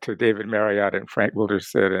to David Marriott and Frank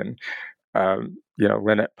Wilderson and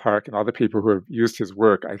Lynette Park and all the people who have used his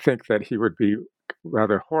work." I think that he would be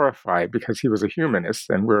rather horrified because he was a humanist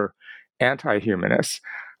and we're anti-humanists.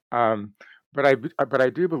 But I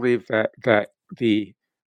do believe that the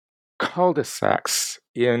cul-de-sacs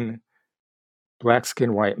in Black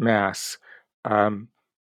Skin, White Mask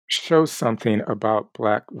shows something about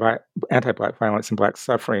anti-Black violence and Black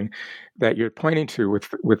suffering that you're pointing to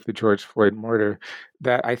with the George Floyd murder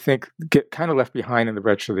that I think get kind of left behind in The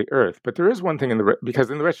Wretch of the Earth. But there is one thing because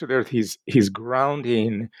in The Wretch of the Earth he's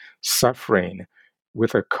grounding suffering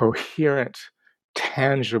with a coherent,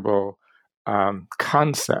 tangible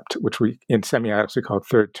concept, which we in semiotics we call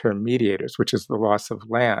third-term mediators, which is the loss of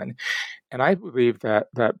land. And I believe that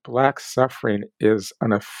Black suffering is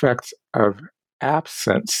an effect of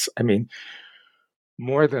absence. I mean,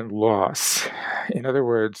 more than loss. In other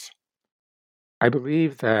words, I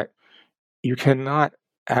believe that you cannot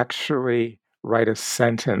actually write a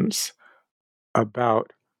sentence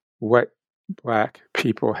about what Black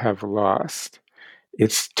people have lost.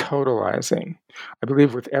 It's totalizing. I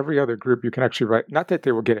believe with every other group, you can actually write, not that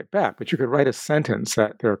they will get it back, but you could write a sentence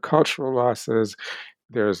that there are cultural losses,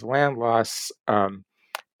 there's land loss, and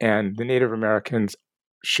the Native Americans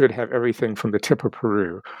should have everything from the tip of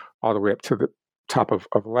Peru all the way up to the top of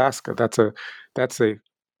Alaska. That's a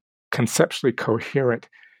conceptually coherent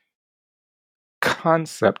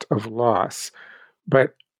concept of loss.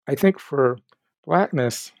 But I think for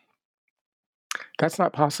Blackness, that's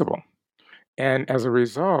not possible. And as a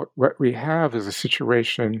result, what we have is a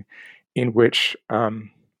situation in which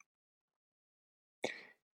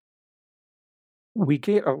we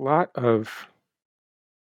get a lot of.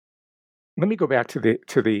 Let me go back to the.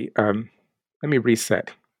 Let me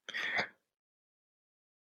reset.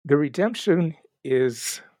 The redemption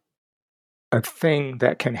is a thing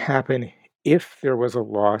that can happen if there was a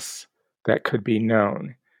loss that could be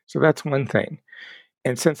known. So that's one thing.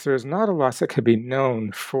 And since there's not a loss that could be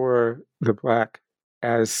known for the Black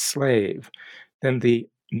as slave, then the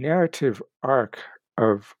narrative arc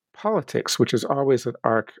of politics, which is always an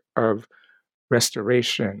arc of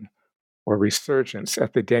restoration or resurgence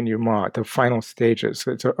at the denouement, the final stages,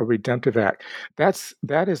 so it's a redemptive act. That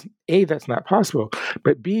is A, that's not possible,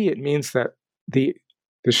 but B, it means that the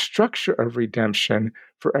structure of redemption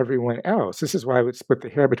for everyone else. This is why I would split the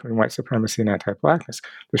hair between white supremacy and anti-Blackness.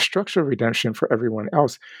 The structure of redemption for everyone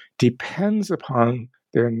else depends upon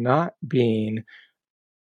there not being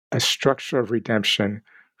a structure of redemption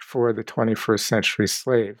for the 21st century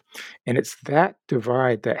slave. And it's that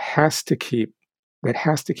divide that has to keep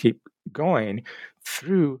going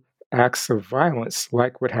through acts of violence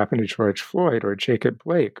like what happened to George Floyd or Jacob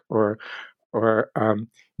Blake or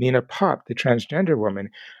Nina Pop, the transgender woman.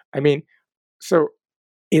 I mean, so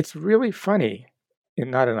it's really funny,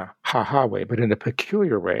 not in a ha-ha way, but in a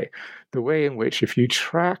peculiar way, the way in which if you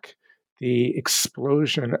track the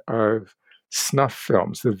explosion of snuff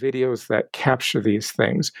films, the videos that capture these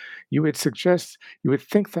things, you would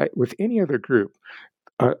think that with any other group,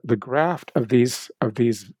 the graft of these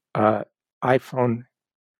iPhone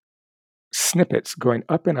snippets going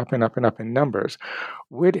up and up and up and up in numbers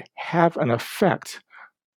would have an effect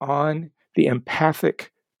on the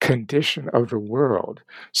empathic condition of the world,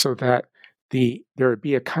 so that there would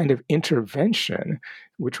be a kind of intervention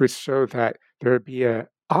which would show that there would be a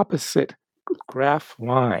opposite graph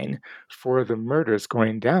line for the murders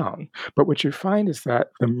going down. But what you find is that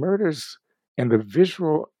the murders and the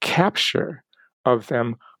visual capture of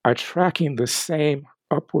them are tracking the same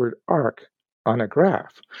upward arc on a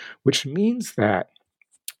graph, which means that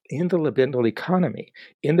in the libidinal economy,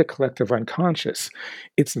 in the collective unconscious,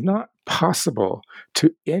 it's not possible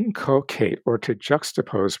to inculcate or to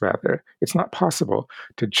juxtapose, rather, it's not possible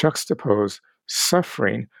to juxtapose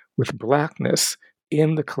suffering with Blackness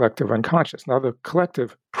in the collective unconscious. Now, the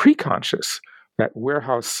collective preconscious, that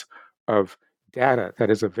warehouse of data that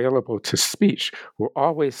is available to speech, will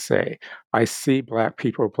always say, I see Black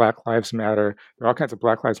people, Black Lives Matter. There are all kinds of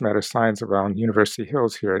Black Lives Matter signs around University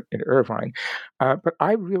Hills here in Irvine. But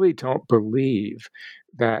I really don't believe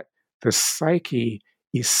that the psyche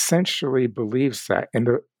essentially believes that. And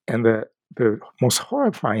the most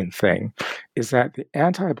horrifying thing is that the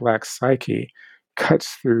anti-Black psyche cuts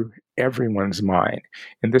through everyone's mind.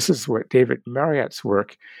 And this is what David Marriott's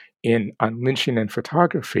work on lynching and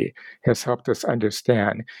photography has helped us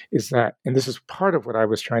understand, is that, and this is part of what I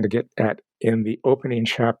was trying to get at in the opening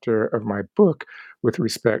chapter of my book with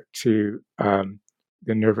respect to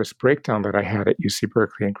the nervous breakdown that I had at UC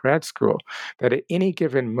Berkeley in grad school, that at any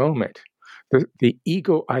given moment, the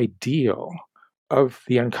ego ideal of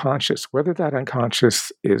the unconscious, whether that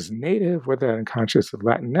unconscious is Native, whether that unconscious is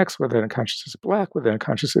Latinx, whether that unconscious is Black, whether that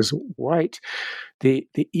unconscious is white, the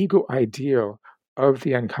ego ideal of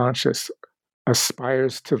the unconscious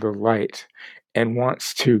aspires to the light and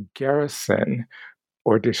wants to garrison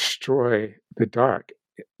or destroy the dark,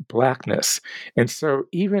 Blackness. And so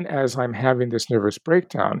even as I'm having this nervous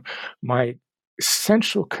breakdown, my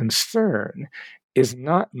central concern is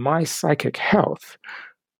not my psychic health,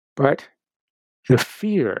 but the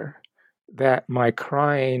fear that my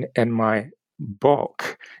crying and my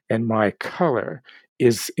bulk and my color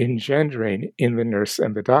is engendering in the nurse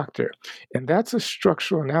and the doctor. And that's a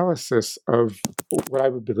structural analysis of what I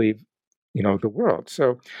would believe, the world.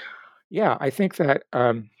 So, yeah, I think that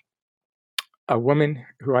a woman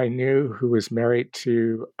who I knew who was married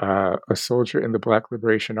to a soldier in the Black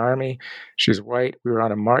Liberation Army, she's white, we were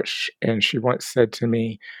on a march, and she once said to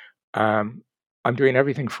me, I'm doing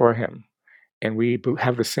everything for him. And we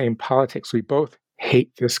have the same politics. We both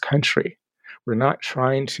hate this country. We're not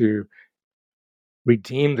trying to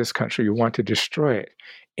redeem this country. We want to destroy it.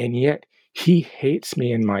 And yet he hates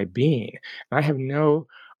me in my being. And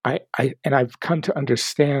I've come to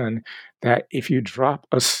understand that if you drop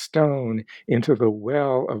a stone into the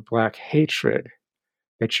well of Black hatred,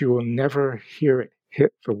 that you will never hear it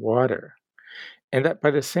hit the water. And that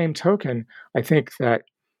by the same token, I think that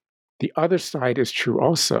the other side is true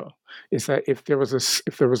also, is that if there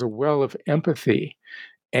was a well of empathy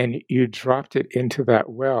and you dropped it into that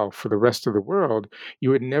well for the rest of the world, you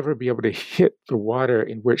would never be able to hit the water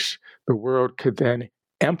in which the world could then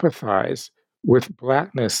empathize with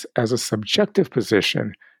Blackness as a subjective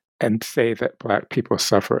position and say that Black people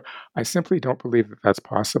suffer. I simply don't believe that that's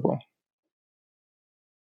possible.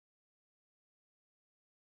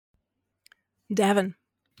 Davin.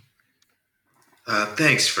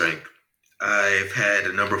 Thanks, Frank. I've had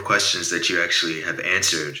a number of questions that you actually have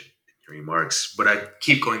answered in your remarks, but I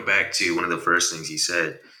keep going back to one of the first things you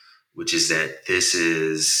said, which is that this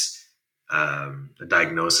is a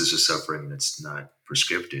diagnosis of suffering that's not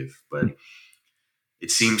prescriptive. But it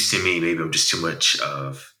seems to me, maybe I'm just too much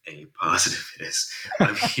of a positivist.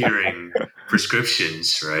 I'm hearing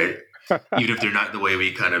prescriptions, right? Even if they're not the way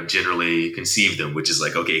we kind of generally conceive them, which is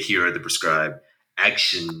like, okay, here are the prescribed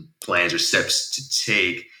action plans or steps to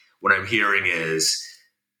take. What I'm hearing is,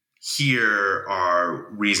 here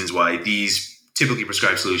are reasons why these typically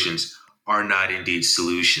prescribed solutions are not indeed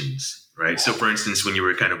solutions, right? So for instance, when you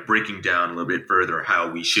were kind of breaking down a little bit further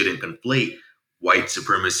how we shouldn't conflate white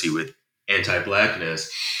supremacy with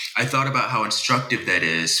anti-Blackness, I thought about how instructive that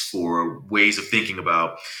is for ways of thinking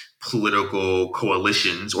about political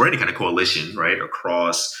coalitions or any kind of coalition, right,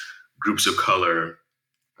 across groups of color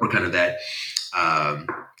or kind of that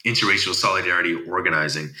interracial solidarity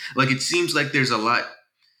organizing. Like, it seems like there's a lot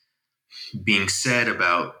being said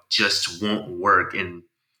about just won't work. And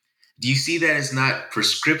do you see that as not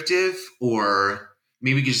prescriptive, or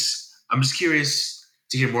maybe I'm just curious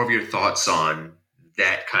to hear more of your thoughts on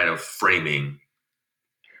that kind of framing.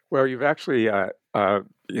 Well, you've actually,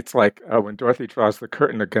 it's like when Dorothy draws the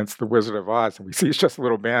curtain against the Wizard of Oz, and we see it's just a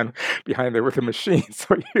little man behind there with a machine.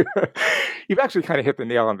 So you've actually kind of hit the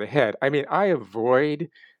nail on the head. I mean, I avoid,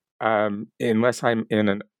 unless I'm in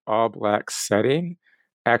an all-Black setting,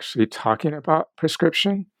 actually talking about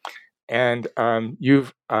prescription. And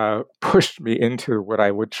you've pushed me into what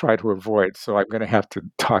I would try to avoid. So I'm going to have to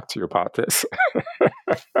talk to you about this.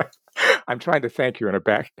 I'm trying to thank you in a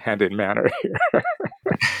backhanded manner here.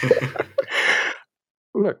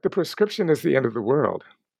 Look, the prescription is the end of the world.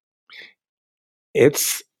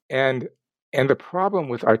 And the problem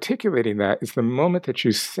with articulating that is the moment that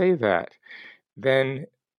you say that, then,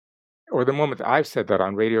 or the moment that I've said that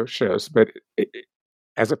on radio shows, but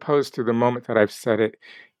as opposed to the moment that I've said it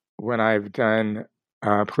when I've done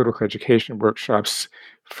political education workshops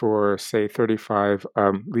for, say, 35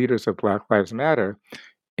 leaders of Black Lives Matter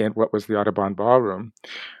in what was the Audubon Ballroom,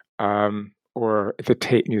 or the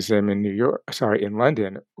Tate Museum in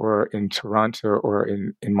London, or in Toronto, or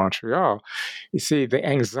in Montreal. You see, the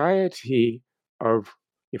anxiety of,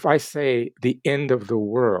 if I say the end of the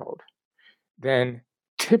world, then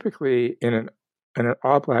typically in an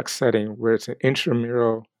all-Black setting where it's an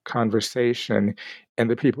intramural conversation and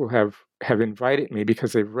the people have have invited me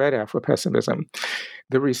because they've read Afropessimism,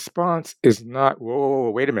 the response is not, whoa,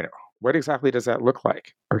 wait a minute. What exactly does that look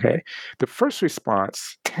like? Okay. The first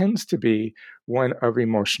response tends to be one of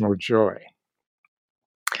emotional joy.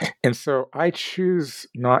 And so I choose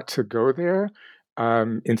not to go there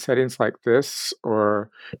in settings like this, or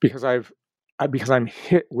because I'm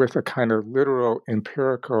hit with a kind of literal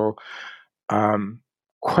empirical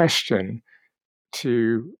question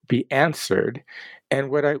to be answered, and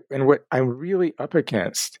what I'm really up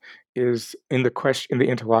against is in the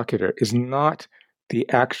interlocutor is not the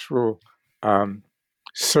actual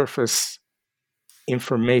surface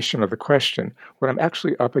information of the question. What I'm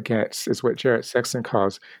actually up against is what Jarrett Sexton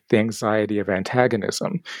calls the anxiety of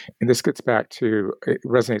antagonism, and this gets back to, it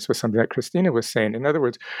resonates with something that Christina was saying. In other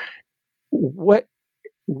words, what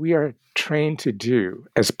we are trained to do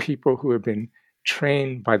as people who have been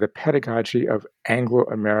trained by the pedagogy of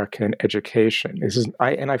Anglo-American education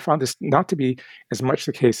and I found this not to be as much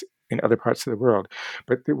the case in other parts of the world,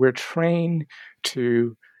 but that we're trained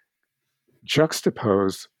to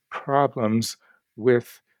juxtapose problems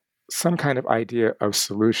with some kind of idea of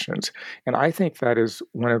solutions. And I think that is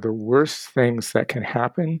one of the worst things that can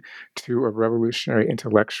happen to a revolutionary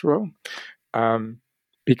intellectual,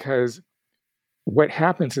 because what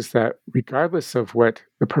happens is that regardless of what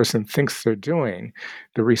the person thinks they're doing,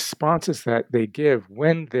 the responses that they give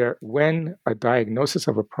when a diagnosis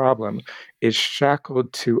of a problem is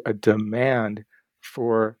shackled to a demand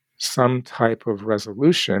for some type of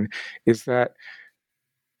resolution, is that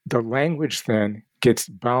the language then gets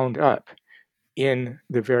bound up in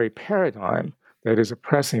the very paradigm that is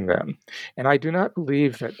oppressing them. And I do not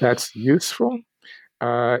believe that that's useful.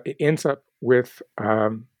 It ends up with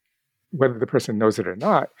whether the person knows it or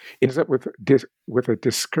not, ends up with a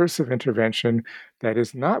discursive intervention that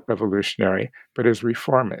is not revolutionary, but is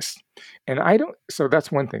reformist. And so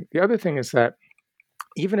that's one thing. The other thing is that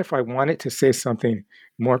even if I wanted to say something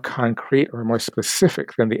more concrete or more specific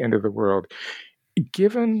than the end of the world,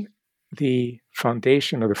 given the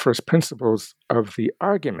foundation or the first principles of the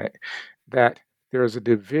argument that there is a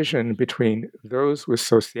division between those with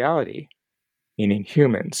sociality, meaning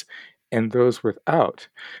humans, and those without,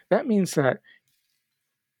 that means that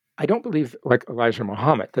I don't believe, like Elijah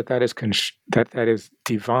Muhammad, that is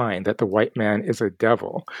divine, that the white man is a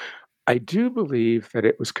devil. I do believe that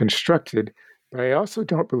it was constructed, but I also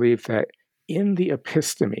don't believe that in the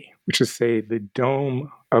episteme, which is, say, the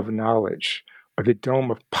dome of knowledge, or the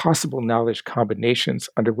dome of possible knowledge combinations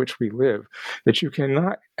under which we live, that you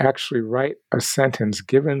cannot actually write a sentence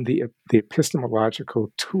given the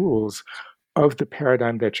epistemological tools of the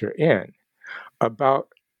paradigm that you're in about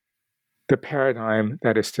the paradigm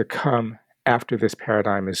that is to come after this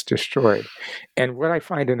paradigm is destroyed. And what I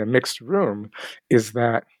find in a mixed room is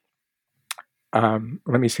that,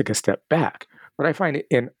 let me take a step back. What I find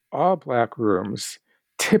in all Black rooms,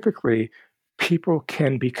 typically people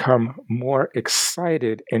can become more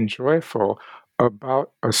excited and joyful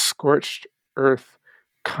about a scorched earth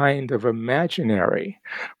kind of imaginary,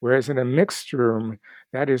 whereas in a mixed room,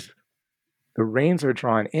 that is, the reins are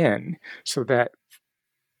drawn in so that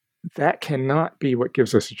cannot be what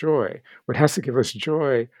gives us joy. What has to give us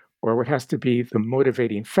joy, or what has to be the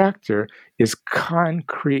motivating factor, is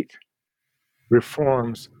concrete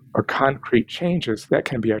reforms or concrete changes that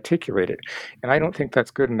can be articulated. And I don't think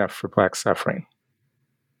that's good enough for Black suffering.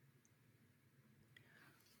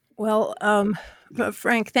 Well,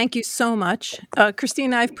 Frank, thank you so much.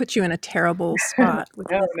 Christina, I've put you in a terrible spot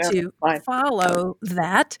to follow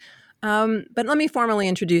that. But let me formally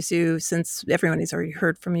introduce you, since everyone has already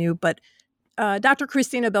heard from you. But Dr.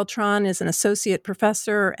 Cristina Beltran is an associate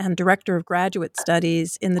professor and director of graduate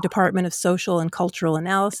studies in the Department of Social and Cultural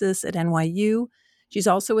Analysis at NYU. She's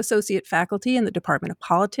also associate faculty in the Department of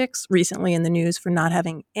Politics, recently in the news for not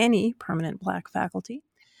having any permanent Black faculty.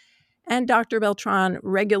 And Dr. Beltran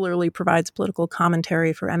regularly provides political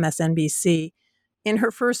commentary for MSNBC. In her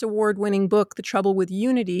first award-winning book, The Trouble with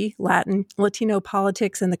Unity, Latino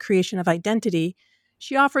Politics and the Creation of Identity,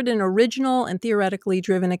 she offered an original and theoretically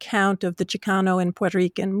driven account of the Chicano and Puerto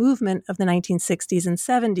Rican movement of the 1960s and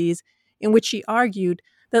 70s, in which she argued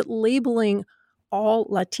that labeling all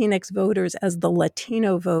Latinx voters as the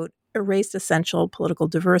Latino vote erased essential political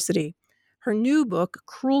diversity. Her new book,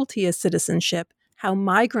 Cruelty as Citizenship: How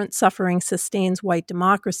Migrant Suffering Sustains White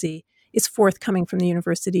Democracy, is forthcoming from the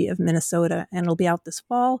University of Minnesota, and it'll be out this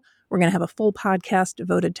fall. We're going to have a full podcast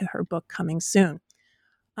devoted to her book coming soon.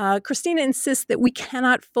 Christina insists that we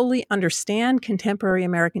cannot fully understand contemporary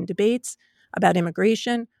American debates about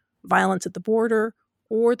immigration, violence at the border,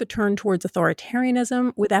 or the turn towards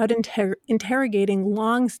authoritarianism without interrogating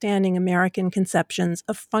long-standing American conceptions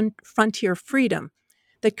of frontier freedom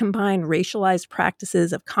that combine racialized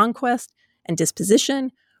practices of conquest and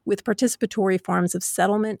disposition with participatory forms of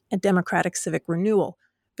settlement and democratic civic renewal.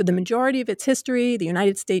 For the majority of its history, the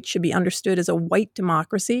United States should be understood as a white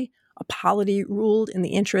democracy, a polity ruled in the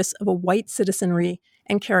interests of a white citizenry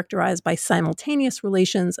and characterized by simultaneous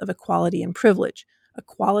relations of equality and privilege,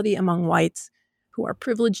 equality among whites who are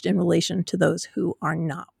privileged in relation to those who are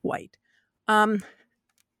not white.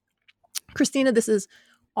 Christina, this is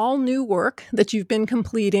all new work that you've been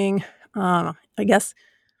completing, I guess,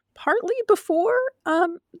 partly before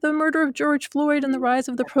the murder of George Floyd and the rise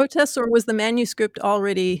of the protests, or was the manuscript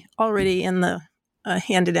already in the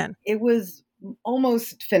handed in? It was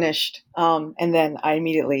almost finished, and then I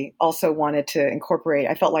immediately also wanted to incorporate.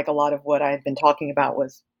 I felt like a lot of what I had been talking about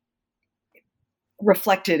was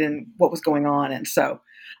reflected in what was going on, and so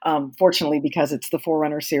fortunately, because it's the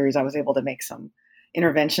Forerunner series, I was able to make some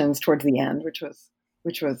interventions towards the end, which was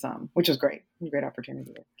great. A great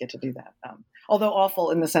opportunity to get to do that. Although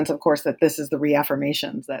awful in the sense, of course, that this is the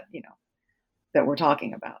reaffirmations that that we're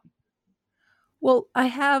talking about. Well, I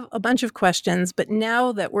have a bunch of questions, but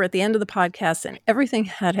now that we're at the end of the podcast and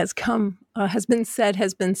everything that has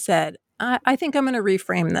been said, I think I'm going to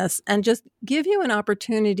reframe this and just give you an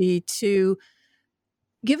opportunity to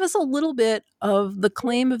give us a little bit of the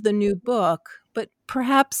claim of the new book, but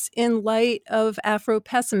perhaps in light of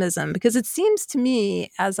Afro-pessimism, because it seems to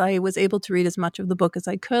me, as I was able to read as much of the book as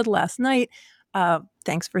I could last night,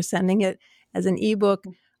 thanks for sending it as an ebook,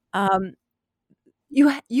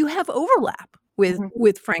 you have overlap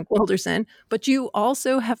with Frank Wilderson, but you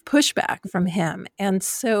also have pushback from him, and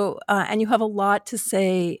so and you have a lot to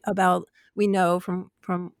say about, we know from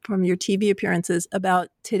your TV appearances, about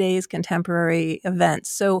today's contemporary events.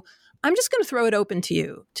 So I'm just going to throw it open to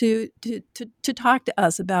you to talk to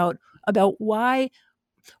us about why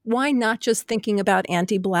not just thinking about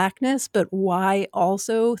anti-Blackness, but why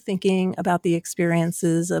also thinking about the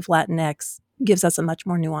experiences of Latinx gives us a much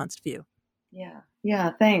more nuanced view.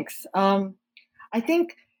 Yeah, thanks. I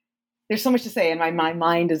think there's so much to say, and my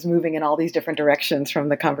mind is moving in all these different directions from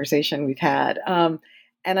the conversation we've had.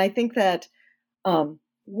 And I think that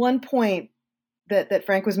one point that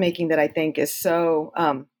Frank was making that I think is so,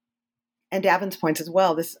 and Davin's points as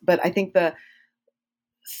well, but I think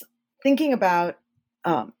thinking about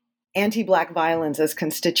anti-Black violence as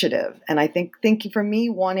constitutive, and I think for me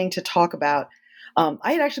wanting to talk about,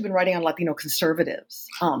 I had actually been writing on Latino conservatives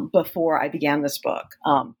before I began this book,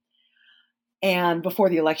 and before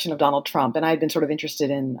the election of Donald Trump, and I had been sort of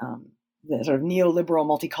interested in the sort of neoliberal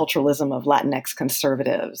multiculturalism of Latinx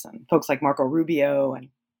conservatives and folks like Marco Rubio and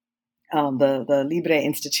the Libre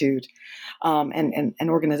Institute and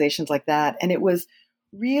organizations like that. And it was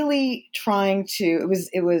really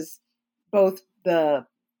it was both the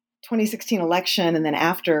 2016 election and then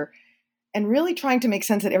after, and really trying to make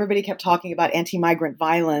sense that everybody kept talking about anti-migrant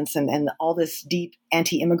violence and all this deep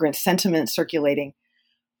anti-immigrant sentiment circulating.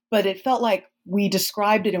 But it felt like we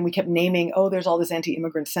described it and we kept naming, there's all this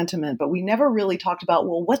anti-immigrant sentiment, but we never really talked about,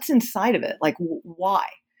 well, what's inside of it? Like, why?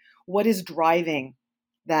 What is driving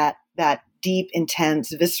that deep,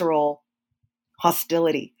 intense, visceral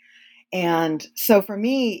hostility? And so for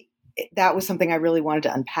me, that was something I really wanted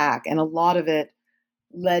to unpack. And a lot of it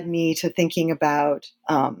led me to thinking about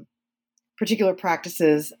particular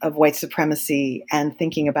practices of white supremacy and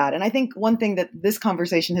thinking about, and I think one thing that this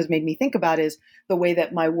conversation has made me think about is the way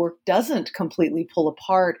that my work doesn't completely pull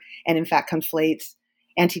apart and in fact conflates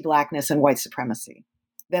anti-Blackness and white supremacy.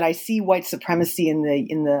 That I see white supremacy in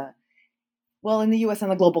the US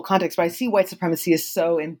and the global context, but I see white supremacy is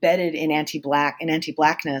so embedded in anti-Black and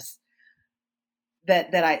anti-Blackness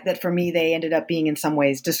that for me they ended up being in some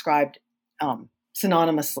ways described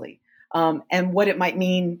synonymously. And what it might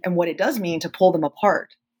mean and what it does mean to pull them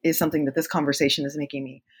apart is something that this conversation is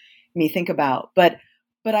making me think about. But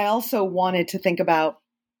I also wanted to think about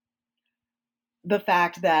the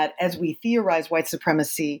fact that as we theorize white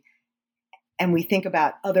supremacy and we think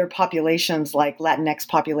about other populations like Latinx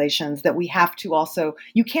populations, that we have to also,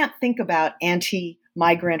 you can't think about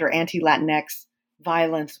anti-migrant or anti-Latinx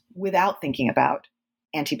violence without thinking about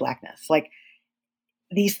anti-Blackness. Like,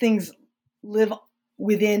 these things live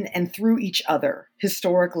within and through each other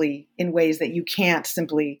historically in ways that you can't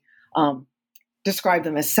simply describe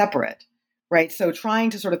them as separate, right? So trying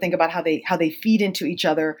to sort of think about how they feed into each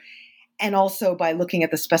other, and also by looking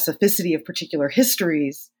at the specificity of particular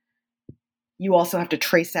histories, you also have to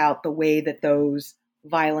trace out the way that those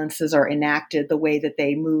violences are enacted, the way that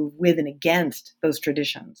they move with and against those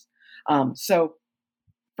traditions. So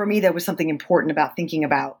for me, there was something important about thinking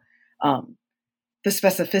about the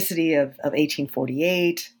specificity of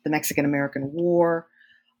 1848, the Mexican-American War,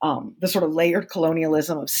 the sort of layered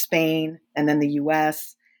colonialism of Spain and then the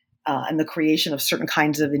U.S., and the creation of certain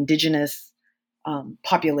kinds of indigenous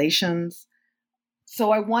populations. So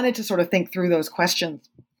I wanted to sort of think through those questions.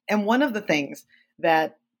 And one of the things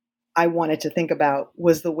that I wanted to think about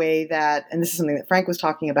was the way that, and this is something that Frank was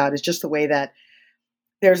talking about, is just the way that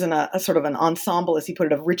there's a sort of an ensemble, as he put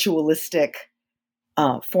it, of ritualistic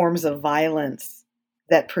forms of violence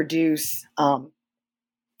that produce,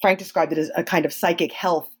 Frank described it as a kind of psychic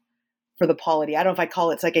health for the polity. I don't know if I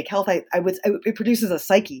call it psychic health. It produces a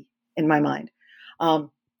psyche in my mind.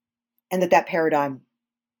 And that paradigm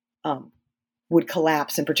would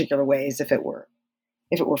collapse in particular ways if it were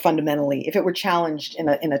challenged in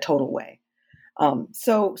a total way.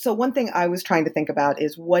 So one thing I was trying to think about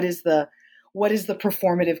is what is the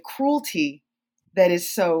performative cruelty that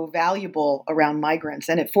is so valuable around migrants?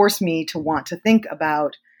 And it forced me to want to think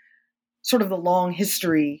about sort of the long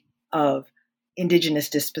history of indigenous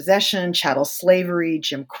dispossession, chattel slavery,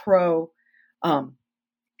 Jim Crow,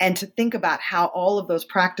 and to think about how all of those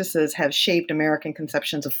practices have shaped American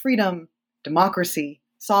conceptions of freedom, democracy,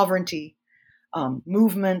 sovereignty,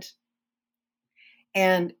 movement,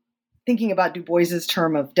 and thinking about Du Bois's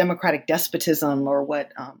term of democratic despotism, or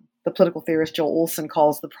what the political theorist Joel Olson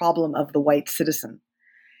calls the problem of the white citizen.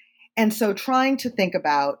 And so trying to think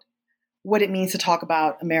about what it means to talk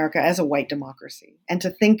about America as a white democracy, and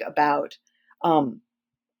to think about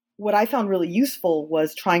what I found really useful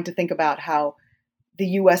was trying to think about how the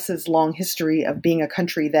U.S.'s long history of being a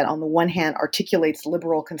country that on the one hand articulates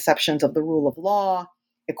liberal conceptions of the rule of law,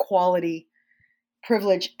 equality,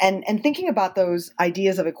 privilege, and thinking about those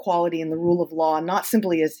ideas of equality and the rule of law not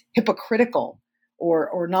simply as hypocritical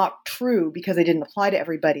or not true because they didn't apply to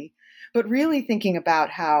everybody, but really thinking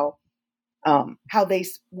about how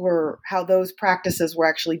those practices were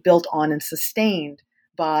actually built on and sustained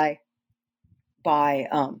by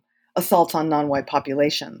assaults on non-white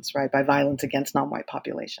populations, right? By violence against non-white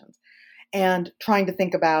populations, and trying to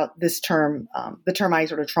think about this term. The term I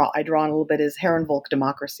draw on a little bit is Herrenvolk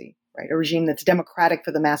democracy, right? A regime that's democratic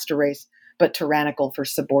for the master race, but tyrannical for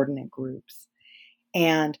subordinate groups.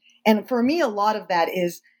 And for me, a lot of that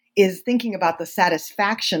is thinking about the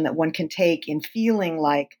satisfaction that one can take in feeling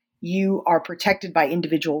like you are protected by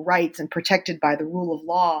individual rights and protected by the rule of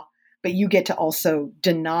law, but you get to also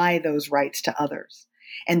deny those rights to others.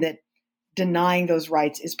 And that denying those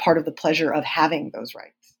rights is part of the pleasure of having those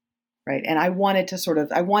rights, right? And I wanted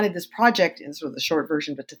this project, in sort of the short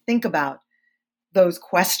version, but to think about those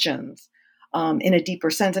questions in a deeper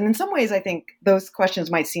sense. And in some ways, I think those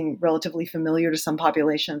questions might seem relatively familiar to some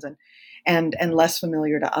populations and less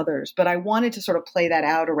familiar to others. But I wanted to sort of play that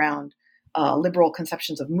out around liberal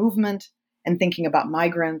conceptions of movement, and thinking about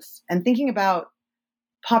migrants, and thinking about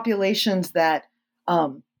populations that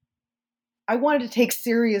I wanted to take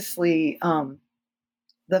seriously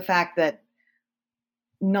the fact that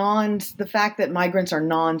migrants are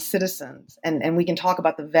non-citizens, and we can talk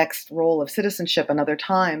about the vexed role of citizenship another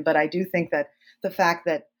time, but I do think that the fact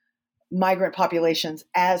that migrant populations,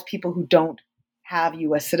 as people who don't have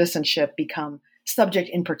U.S. citizenship, become subject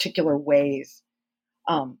in particular ways,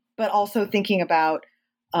 but also thinking about,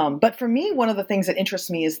 but for me, one of the things that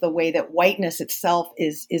interests me is the way that whiteness itself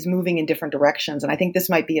is moving in different directions, and I think this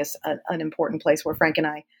might be an important place where Frank and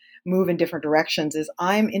I move in different directions. Is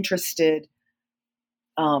I'm interested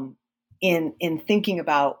in thinking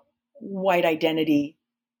about white identity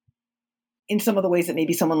in some of the ways that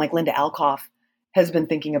maybe someone like Linda Alcoff has been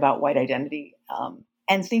thinking about white identity,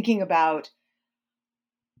 and thinking about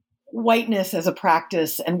whiteness as a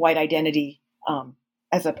practice and white identity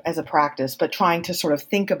as a practice, but trying to sort of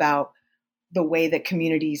think about the way that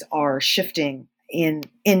communities are shifting in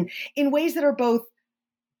ways that are both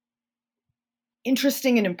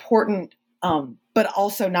interesting and important, but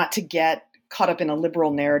also not to get caught up in a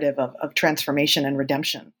liberal narrative of transformation and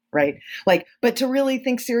redemption, right? But to really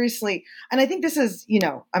think seriously. And I think this is,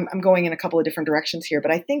 I'm going in a couple of different directions here,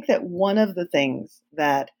 but I think that one of the things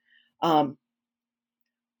that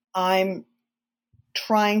I'm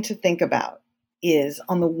trying to think about is,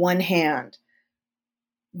 on the one hand,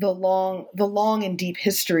 the long and deep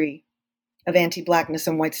history of anti-Blackness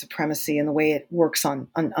and white supremacy and the way it works on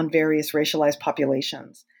various racialized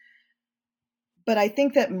populations. But I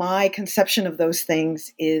think that my conception of those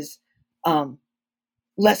things is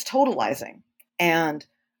less totalizing and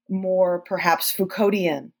more perhaps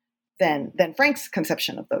Foucauldian than Frank's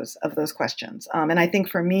conception of those questions. And I think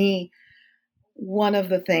for me, one of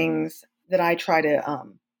the things that I try to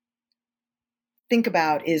think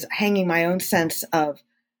about is hanging my own sense of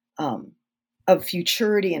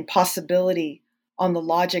futurity and possibility on the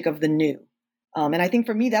logic of the new. And I think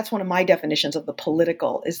for me, that's one of my definitions of the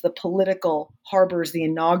political, is the political harbors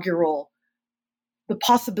the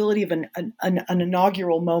possibility of an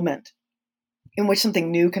inaugural moment in which something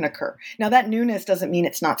new can occur. Now, that newness doesn't mean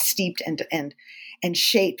it's not steeped and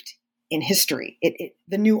shaped in history.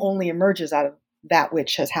 The new only emerges out of that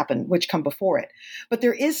which has happened, which come before it. But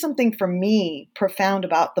there is something for me profound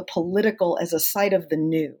about the political as a site of the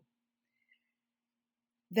new,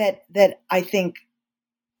 that I think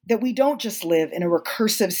that we don't just live in a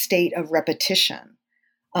recursive state of repetition.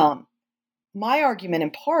 My argument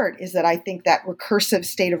in part is that I think that recursive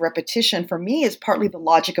state of repetition for me is partly the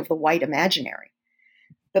logic of the white imaginary,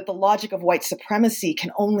 that the logic of white supremacy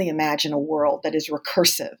can only imagine a world that is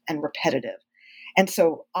recursive and repetitive. And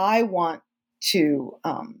so I want to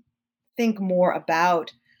think more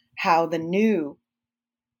about how the new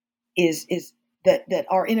is that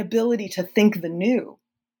our inability to think the new,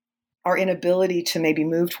 our inability to maybe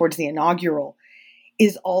move towards the inaugural,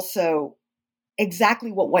 is also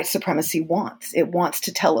exactly what white supremacy wants. It wants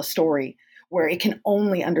to tell a story where it can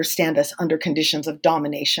only understand us under conditions of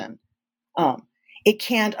domination. It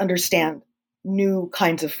can't understand new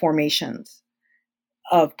kinds of formations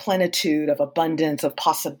of plenitude, of abundance, of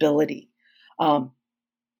possibility. And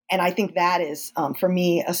I think that is, for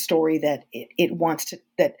me, a story that it wants to,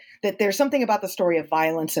 that there's something about the story of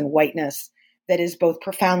violence and whiteness that is both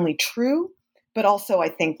profoundly true, but also, I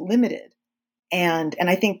think, limited. And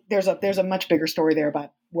I think there's a much bigger story there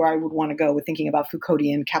about where I would want to go with thinking about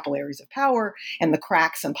Foucauldian capillaries of power and the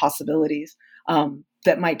cracks and possibilities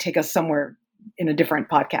that might take us somewhere in a different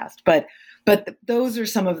podcast. But those are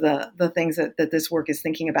some of the things that this work is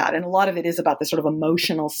thinking about. And a lot of it is about the sort of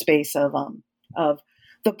emotional space of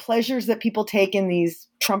the pleasures that people take in these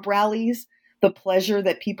Trump rallies, the pleasure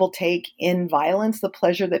that people take in violence, the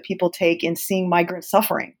pleasure that people take in seeing migrant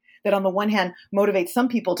suffering, that on the one hand motivates some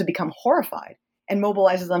people to become horrified and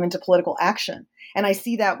mobilizes them into political action. And I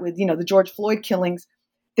see that with, the George Floyd killings.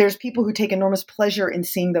 There's people who take enormous pleasure in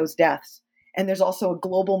seeing those deaths. And there's also a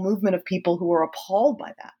global movement of people who are appalled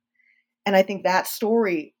by that. And I think that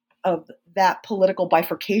story of that political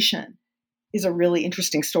bifurcation is a really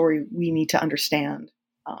interesting story we need to understand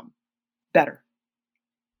better.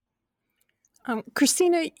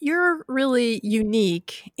 Christina, you're really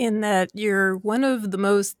unique in that you're one of the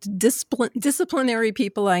most disciplinary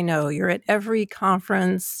people I know. You're at every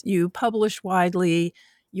conference, you publish widely,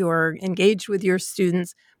 you're engaged with your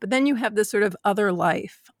students, but then you have this sort of other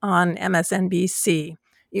life on MSNBC.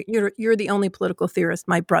 You're the only political theorist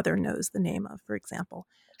my brother knows the name of, for example.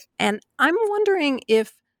 And I'm wondering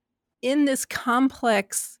if in this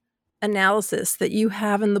complex analysis that you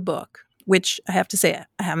have in the book, which I have to say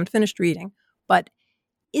I haven't finished reading, but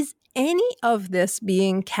is any of this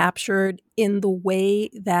being captured in the way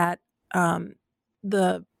that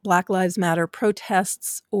the Black Lives Matter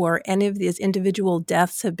protests or any of these individual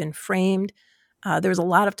deaths have been framed? There was a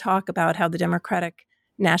lot of talk about how the Democratic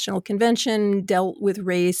National Convention dealt with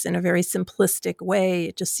race in a very simplistic way.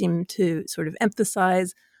 It just seemed to sort of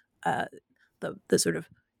emphasize the sort of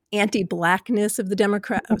anti-blackness of the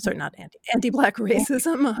anti-black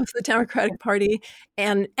racism of the Democratic Party,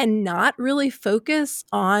 and not really focus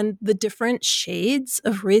on the different shades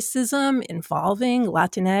of racism involving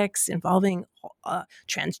Latinx, involving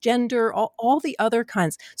transgender, all the other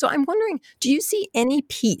kinds. So I'm wondering, do you see any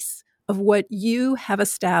piece of what you have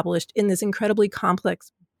established in this incredibly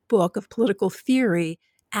complex book of political theory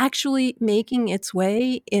actually making its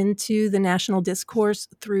way into the national discourse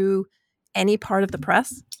through any part of the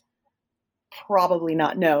press? Probably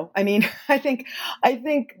not. No. I mean, I think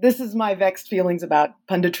this is my vexed feelings about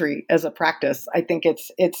punditry as a practice. I think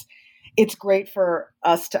it's great for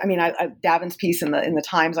us to, Davin's piece in the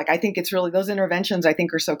Times, I think it's really, those interventions I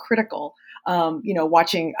think are so critical. Getting to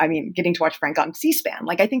watch Frank on C-SPAN,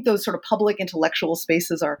 I think those sort of public intellectual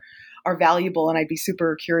spaces are valuable, and I'd be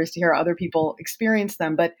super curious to hear how other people experience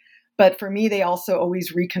them. But for me, they also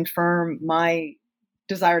always reconfirm my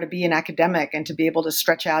desire to be an academic and to be able to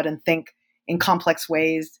stretch out and think in complex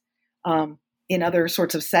ways in other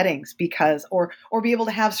sorts of settings, because or be able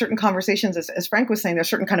to have certain conversations, as Frank was saying, there's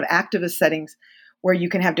certain kind of activist settings where you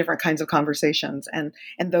can have different kinds of conversations, and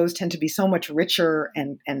those tend to be so much richer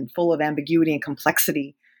and full of ambiguity and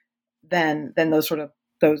complexity than those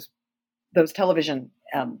television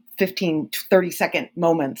 15 to 30 second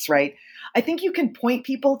moments, right? I think you can point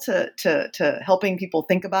people to helping people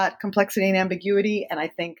think about complexity and ambiguity, and I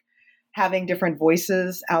think having different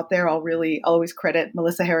voices out there, I'll always credit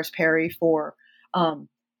Melissa Harris Perry for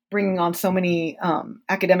bringing on so many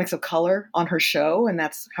academics of color on her show. And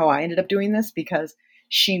that's how I ended up doing this, because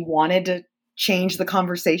she wanted to change the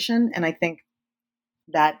conversation. And I think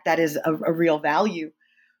that is a real value.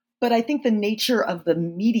 But I think the nature of the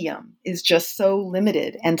medium is just so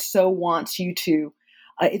limited and so wants you to,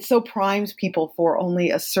 it so primes people for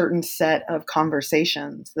only a certain set of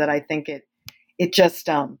conversations that I think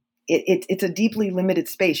it's a deeply limited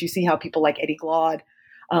space. You see how people like Eddie Glaude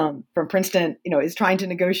from Princeton, is trying to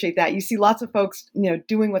negotiate that. You see lots of folks,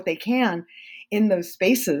 doing what they can in those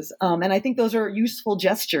spaces. And I think those are useful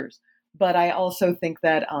gestures. But I also think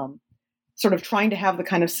that sort of trying to have the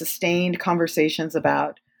kind of sustained conversations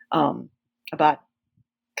about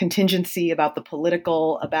contingency, about the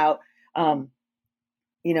political, about,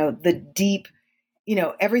 the deep,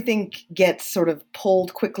 everything gets sort of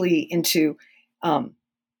pulled quickly into, I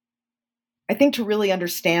think to really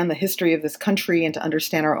understand the history of this country and to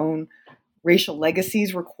understand our own racial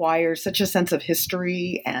legacies requires such a sense of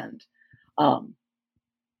history and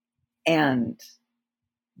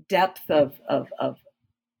depth of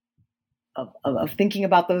thinking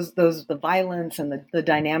about the violence and the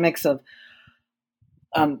dynamics of,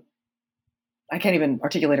 I can't even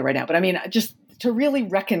articulate it right now, but I mean, just to really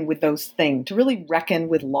reckon with those things, to really reckon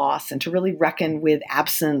with loss and to really reckon with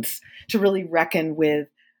absence, to really reckon with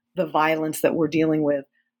the violence that we're dealing with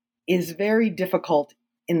is very difficult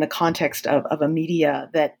in the context of a media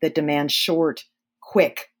that demands short,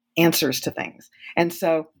 quick answers to things. And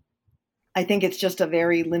so I think it's just a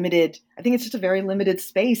very limited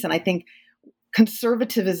space. And I think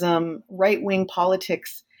conservatism, right-wing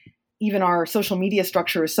politics, even our social media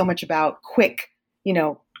structure is so much about quick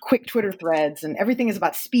Twitter threads, and everything is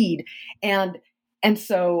about speed and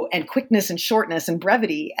quickness and shortness and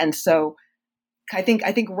brevity. And so I think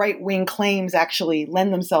right-wing claims actually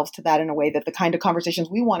lend themselves to that in a way that the kind of conversations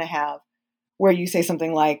we want to have, where you say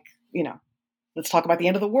something like, let's talk about the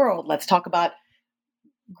end of the world. Let's talk about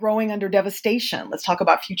growing under devastation. Let's talk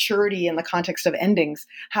about futurity in the context of endings.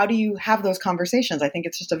 How do you have those conversations? I think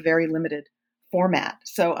it's just a very limited format.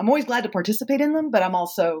 So I'm always glad to participate in them, but I'm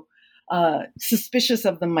also suspicious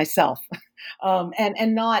of them myself,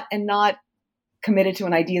 and not committed to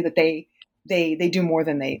an idea that they do more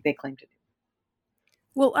than they claim to do.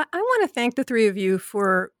 Well, I want to thank the three of you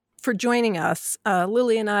for joining us.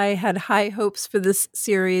 Lily and I had high hopes for this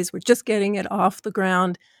series. We're just getting it off the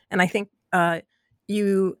ground, and I think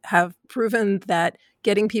you have proven that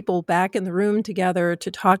getting people back in the room together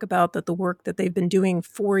to talk about the work that they've been doing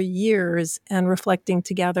for years and reflecting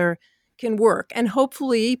together can work. And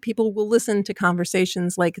hopefully people will listen to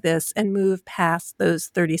conversations like this and move past those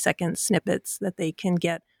 30-second snippets that they can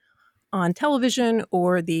get on television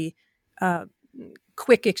or the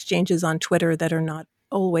quick exchanges on Twitter that are not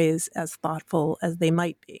always as thoughtful as they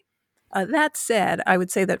might be. That said, I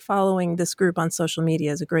would say that following this group on social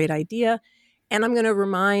media is a great idea. And I'm going to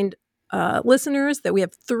remind listeners that we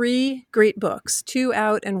have 3 great books, 2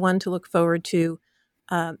 out and 1 to look forward to.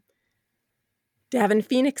 Davin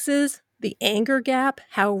Phoenix's The Anger Gap,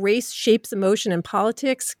 How Race Shapes Emotion in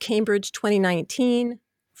Politics, Cambridge 2019.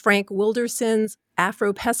 Frank Wilderson's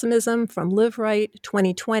Afro-Pessimism from Live Right,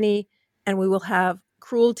 2020. And we will have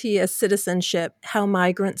Cruelty as Citizenship, How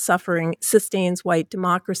Migrant Suffering Sustains White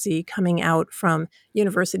Democracy, coming out from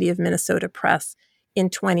University of Minnesota Press in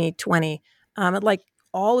 2020. I'd like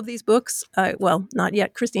all of these books, well, not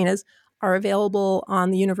yet Christina's, are available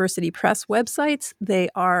on the University Press websites. They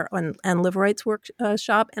are on and Live Right's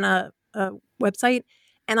workshop and a website.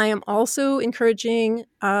 And I am also encouraging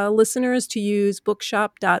listeners to use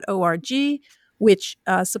bookshop.org, which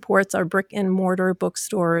supports our brick and mortar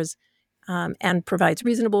bookstores and provides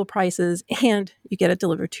reasonable prices, and you get it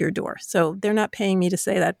delivered to your door. So they're not paying me to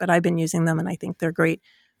say that, but I've been using them and I think they're great.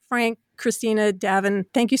 Frank, Christina, Davin,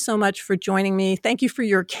 thank you so much for joining me. Thank you for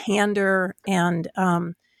your candor and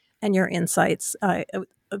your insights. I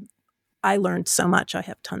learned so much. I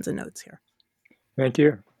have tons of notes here. Thank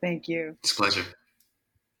you. Thank you. It's a pleasure.